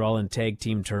 next week you're all in tag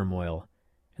team turmoil.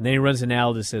 And then he runs an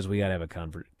Aldis, says, we got to have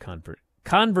a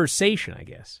conversation, I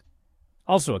guess.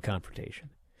 Also a confrontation.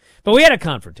 But we had a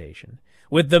confrontation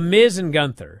with The Miz and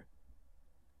Gunther.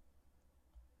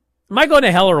 Am I going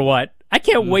to hell or what? I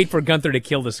can't wait for Gunther to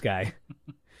kill this guy.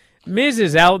 Miz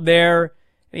is out there,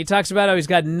 and he talks about how he's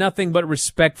got nothing but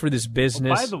respect for this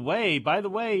business. By the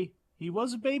way, he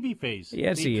was a babyface.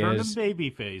 Yes, he turned is. him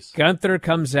babyface. Gunther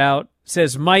comes out,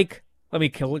 says, Mike, let me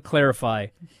clarify.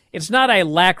 It's not I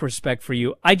lack respect for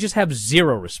you. I just have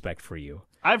zero respect for you.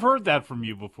 I've heard that from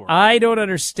you before. I don't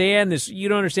understand this. You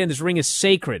don't understand this ring is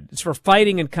sacred. It's for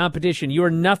fighting and competition. You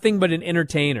are nothing but an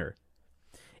entertainer.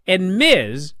 And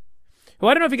Miz, who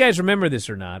I don't know if you guys remember this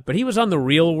or not, but he was on The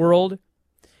Real World,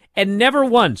 and never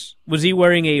once was he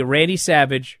wearing a Randy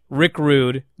Savage, Rick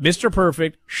Rude, Mr.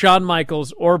 Perfect, Shawn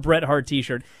Michaels, or Bret Hart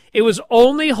t-shirt. It was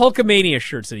only Hulkamania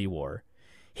shirts that he wore.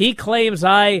 He claims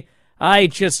I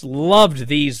just loved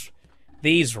these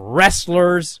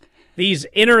wrestlers, these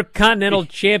Intercontinental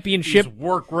Championship these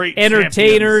work rate entertainers.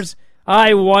 champions.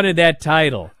 I wanted that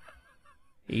title.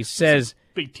 He says,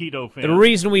 Big Tito fan. the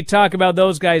reason we talk about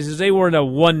those guys is they weren't a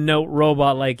one-note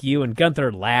robot like you, and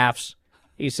Gunther laughs.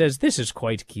 He says, this is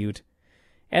quite cute.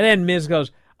 And then Miz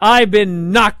goes, I've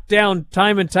been knocked down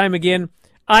time and time again.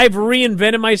 I've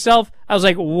reinvented myself. I was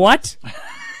like, what?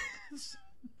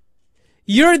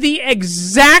 You're the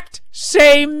exact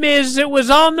same Miz that was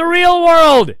on The Real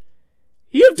World.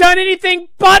 You've done anything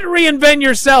but reinvent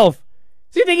yourself.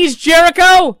 Do you think he's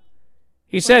Jericho?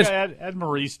 He says, add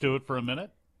Maurice to it for a minute.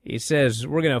 He says,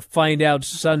 we're going to find out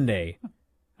Sunday.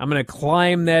 I'm going to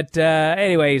climb that.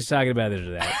 Anyway, he's talking about this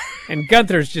or that. And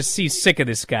Gunther's just sick of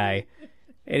this guy.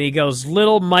 And he goes,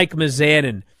 little Mike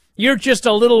Mizanin, you're just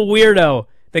a little weirdo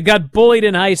that got bullied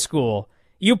in high school.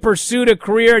 You pursued a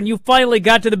career and you finally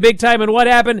got to the big time. And what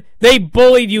happened? They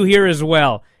bullied you here as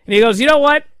well. And he goes, you know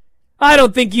what? I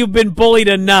don't think you've been bullied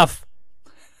enough.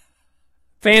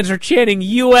 Fans are chanting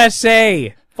USA,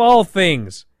 of all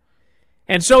things.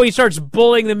 And so he starts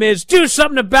bullying the Miz. Do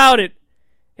something about it.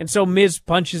 And so Miz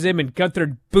punches him and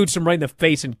Gunther boots him right in the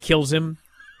face and kills him.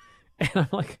 And I'm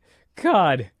like,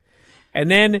 God.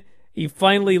 And then he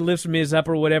finally lifts Miz up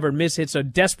or whatever. Miz hits a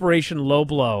desperation low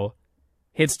blow,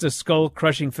 hits the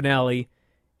skull-crushing finale,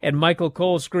 and Michael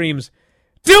Cole screams,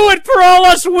 do it for all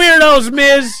us weirdos,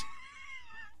 Miz!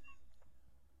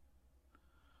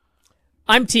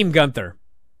 I'm Team Gunther.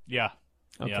 Yeah.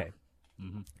 Okay. Yeah.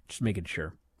 Mm-hmm. Just making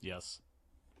sure. Yes.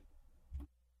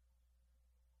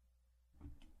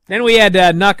 Then we had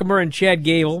Nakamura and Chad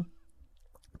Gable.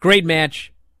 Great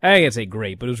match. I can't say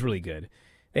great, but it was really good.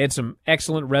 They had some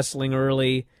excellent wrestling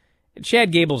early.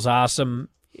 Chad Gable's awesome.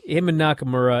 Him and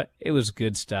Nakamura, it was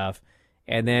good stuff.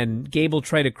 And then Gable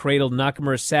tried to cradle.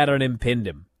 Nakamura sat on him, pinned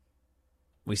him.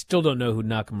 We still don't know who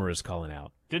Nakamura's calling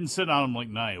out. Didn't sit on him like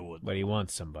Nia would. But he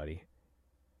wants somebody.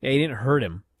 Yeah, he didn't hurt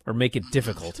him or make it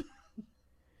difficult.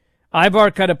 Ivar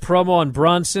cut a promo on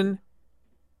Bronson.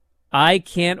 I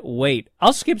can't wait.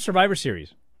 I'll skip Survivor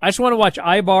Series. I just want to watch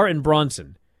Ivar and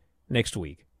Bronson next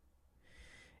week.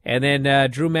 And then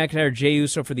Drew McIntyre, Jey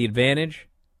Uso for the advantage.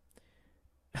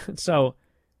 So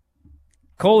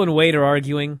Cole and Wade are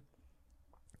arguing.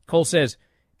 Cole says,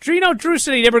 Drew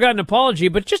said he never got an apology,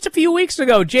 but just a few weeks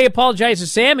ago, Jey apologized to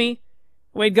Sammy.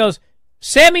 Wade goes,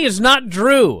 Sammy is not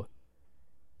Drew.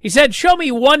 He said, show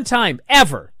me one time,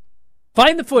 ever,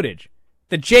 find the footage,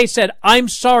 that Jey said, I'm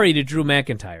sorry to Drew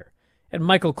McIntyre. And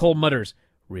Michael Cole mutters,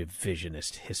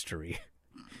 revisionist history.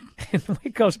 And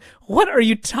Wade goes, what are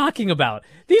you talking about?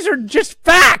 These are just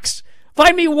facts.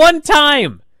 Find me one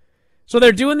time. So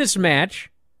they're doing this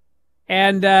match,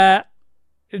 and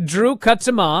Drew cuts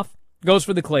him off, goes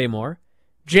for the Claymore.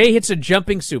 Jey hits a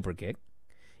jumping super kick.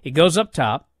 He goes up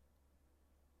top.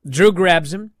 Drew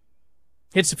grabs him,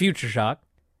 hits a future shock,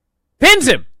 pins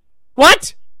him.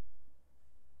 What?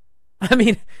 I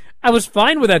mean, I was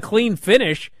fine with a clean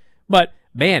finish, but,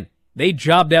 man, they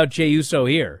jobbed out Jey Uso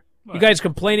here. You guys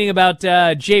complaining about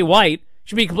Jay White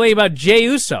should be complaining about Jey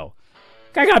Uso.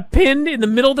 Guy got pinned in the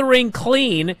middle of the ring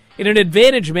clean in an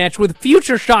advantage match with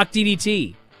future shock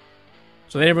DDT.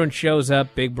 So then everyone shows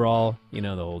up, big brawl, you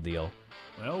know the whole deal.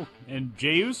 Well, and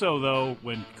Jey Uso, though,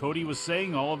 when Cody was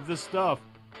saying all of this stuff,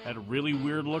 had a really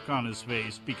weird look on his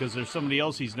face because there's somebody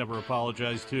else he's never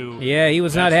apologized to. Yeah, he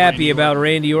was not happy about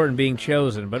Randy Orton being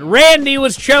chosen, but Randy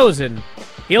was chosen.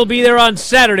 He'll be there on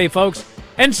Saturday, folks,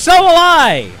 and so will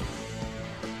I.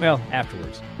 Well,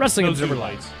 afterwards. Wrestling Observer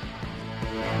Lights.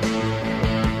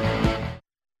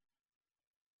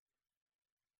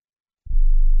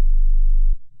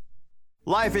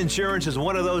 Life insurance is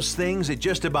one of those things that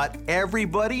just about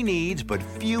everybody needs, but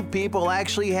few people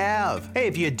actually have. Hey,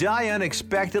 if you die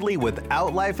unexpectedly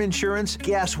without life insurance,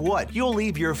 guess what? You'll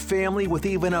leave your family with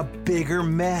even a bigger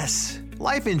mess.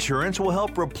 Life insurance will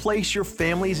help replace your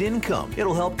family's income.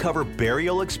 It'll help cover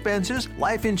burial expenses.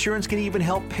 Life insurance can even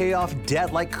help pay off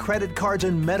debt like credit cards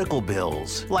and medical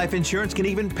bills. Life insurance can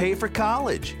even pay for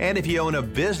college. And if you own a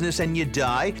business and you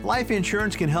die, life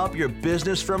insurance can help your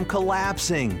business from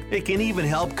collapsing. It can even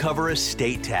help cover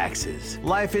estate taxes.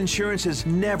 Life insurance has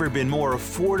never been more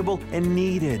affordable and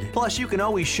needed. Plus, you can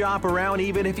always shop around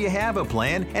even if you have a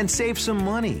plan and save some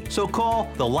money. So call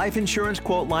the Life Insurance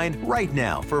Quote Line right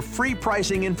now for free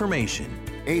pricing information.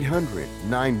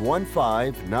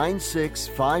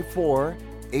 800-915-9654.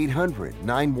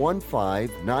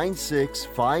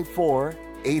 800-915-9654.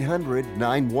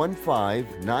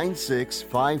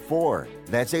 800-915-9654.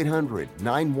 That's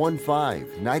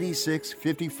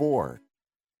 800-915-9654.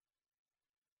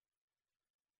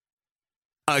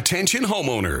 Attention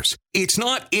homeowners. It's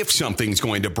not if something's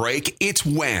going to break, it's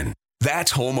when.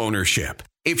 That's homeownership.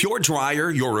 If your dryer,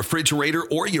 your refrigerator,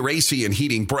 or your AC and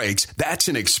heating breaks, that's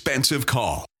an expensive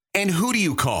call. And who do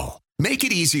you call? Make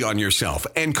it easy on yourself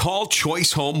and call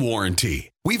Choice Home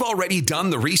Warranty. We've already done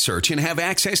the research and have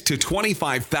access to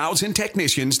 25,000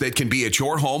 technicians that can be at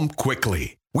your home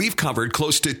quickly. We've covered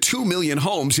close to 2 million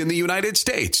homes in the United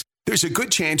States. There's a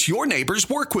good chance your neighbors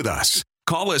work with us.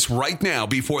 Call us right now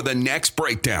before the next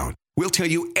breakdown. We'll tell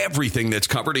you everything that's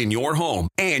covered in your home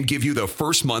and give you the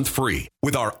first month free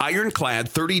with our ironclad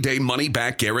 30-day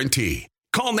money-back guarantee.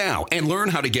 Call now and learn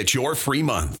how to get your free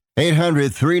month.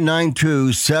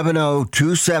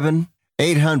 800-392-7027.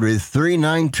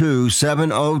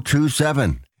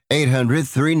 800-392-7027.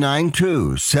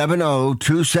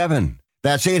 800-392-7027.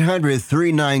 That's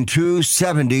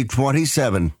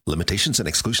 800-392-7027. Limitations and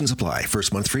exclusions apply.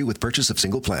 First month free with purchase of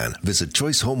single plan. Visit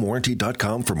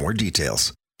choicehomewarranty.com for more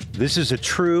details. This is a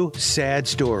true, sad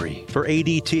story for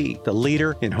ADT, the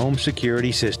leader in home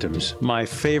security systems. My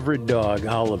favorite dog,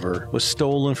 Oliver, was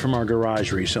stolen from our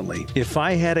garage recently. If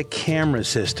I had a camera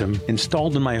system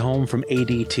installed in my home from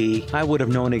ADT, I would have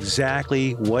known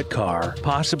exactly what car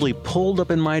possibly pulled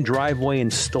up in my driveway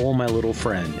and stole my little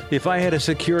friend. If I had a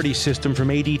security system from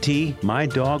ADT, my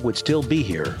dog would still be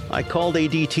here. I called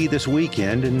ADT this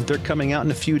weekend, and they're coming out in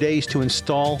a few days to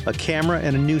install a camera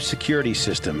and a new security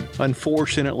system.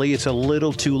 Unfortunately, it's a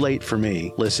little too late for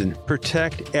me. Listen,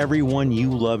 protect everyone you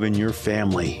love in your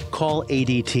family. Call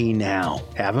ADT now.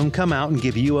 Have them come out and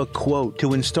give you a quote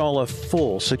to install a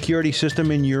full security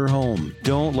system in your home.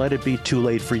 Don't let it be too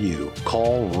late for you.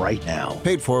 Call right now.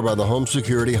 Paid for by the Home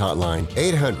Security Hotline.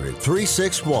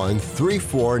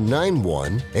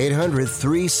 800-361-3491.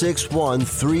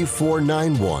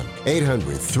 800-361-3491.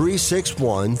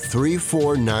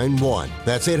 800-361-3491.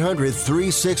 That's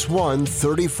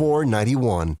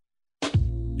 800-361-3491.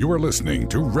 You are listening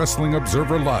to Wrestling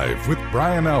Observer Live with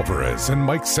Bryan Alvarez and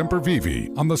Mike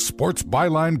Sempervive on the Sports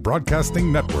Byline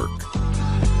Broadcasting Network.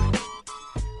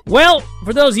 Well,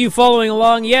 for those of you following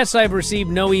along, yes, I've received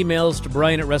no emails to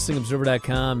Bryan at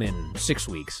WrestlingObserver.com in 6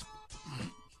 weeks.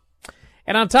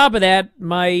 And on top of that,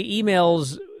 my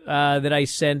emails that I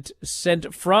sent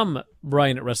from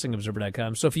Bryan at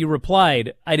WrestlingObserver.com. So if you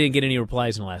replied, I didn't get any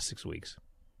replies in the last 6 weeks.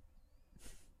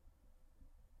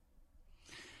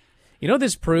 You know what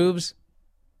this proves?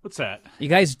 What's that? You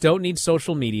guys don't need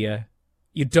social media.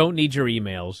 You don't need your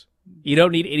emails. You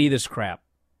don't need any of this crap.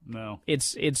 No.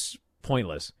 It's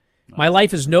pointless. No. My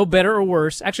life is no better or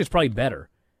worse. Actually, it's probably better.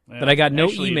 Yeah, that I got no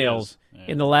emails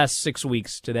in the last 6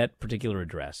 weeks to that particular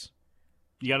address.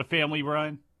 You got a family,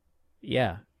 Bryan?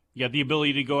 Yeah. You got the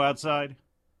ability to go outside?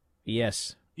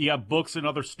 Yes. You got books and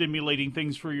other stimulating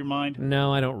things for your mind?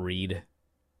 No, I don't read.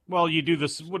 Well, you do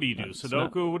this. What do you do?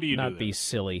 Sudoku? What do you do? Not be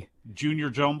silly. Junior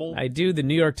Jumble? I do the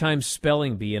New York Times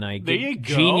spelling bee, and I get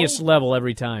go. genius level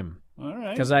every time. All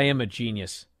right. Because I am a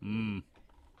genius.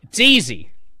 It's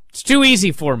easy. It's too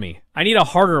easy for me. I need a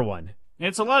harder one.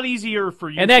 It's a lot easier for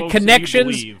you. And that folks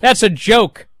Connections, that's a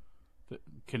joke.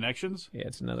 Connections? Yeah,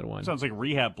 it's another one. Sounds like a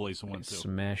rehab place I went to.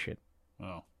 Smash it.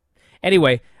 Oh.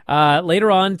 Anyway, later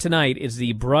on tonight is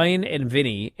the Bryan and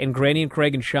Vinny and Granny and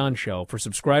Craig and Sean show for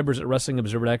subscribers at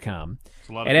WrestlingObserver.com.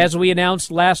 And as we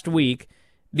announced last week,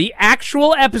 the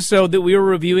actual episode that we were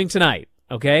reviewing tonight,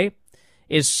 okay,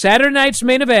 is Saturday night's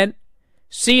main event,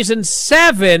 Season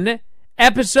 7,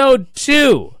 Episode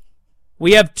 2.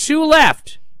 We have 2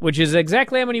 left, which is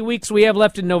exactly how many weeks we have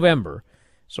left in November.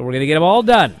 So we're going to get them all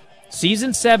done.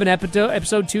 Season 7,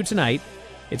 Episode 2 tonight.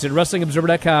 It's at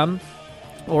WrestlingObserver.com.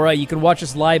 Or you can watch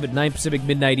us live at 9 Pacific,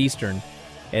 midnight Eastern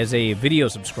as a video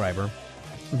subscriber.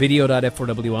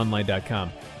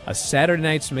 Video.f4wonline.com. A Saturday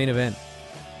night's main event.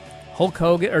 Hulk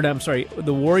Hogan, or no, I'm sorry,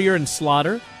 The Warrior and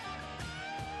Slaughter.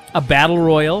 A Battle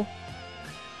Royal.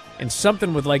 And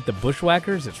something with like the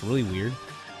Bushwhackers. It's really weird.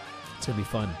 It's going to be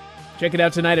fun. Check it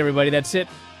out tonight, everybody. That's it.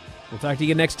 We'll talk to you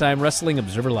again next time. Wrestling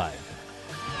Observer Live.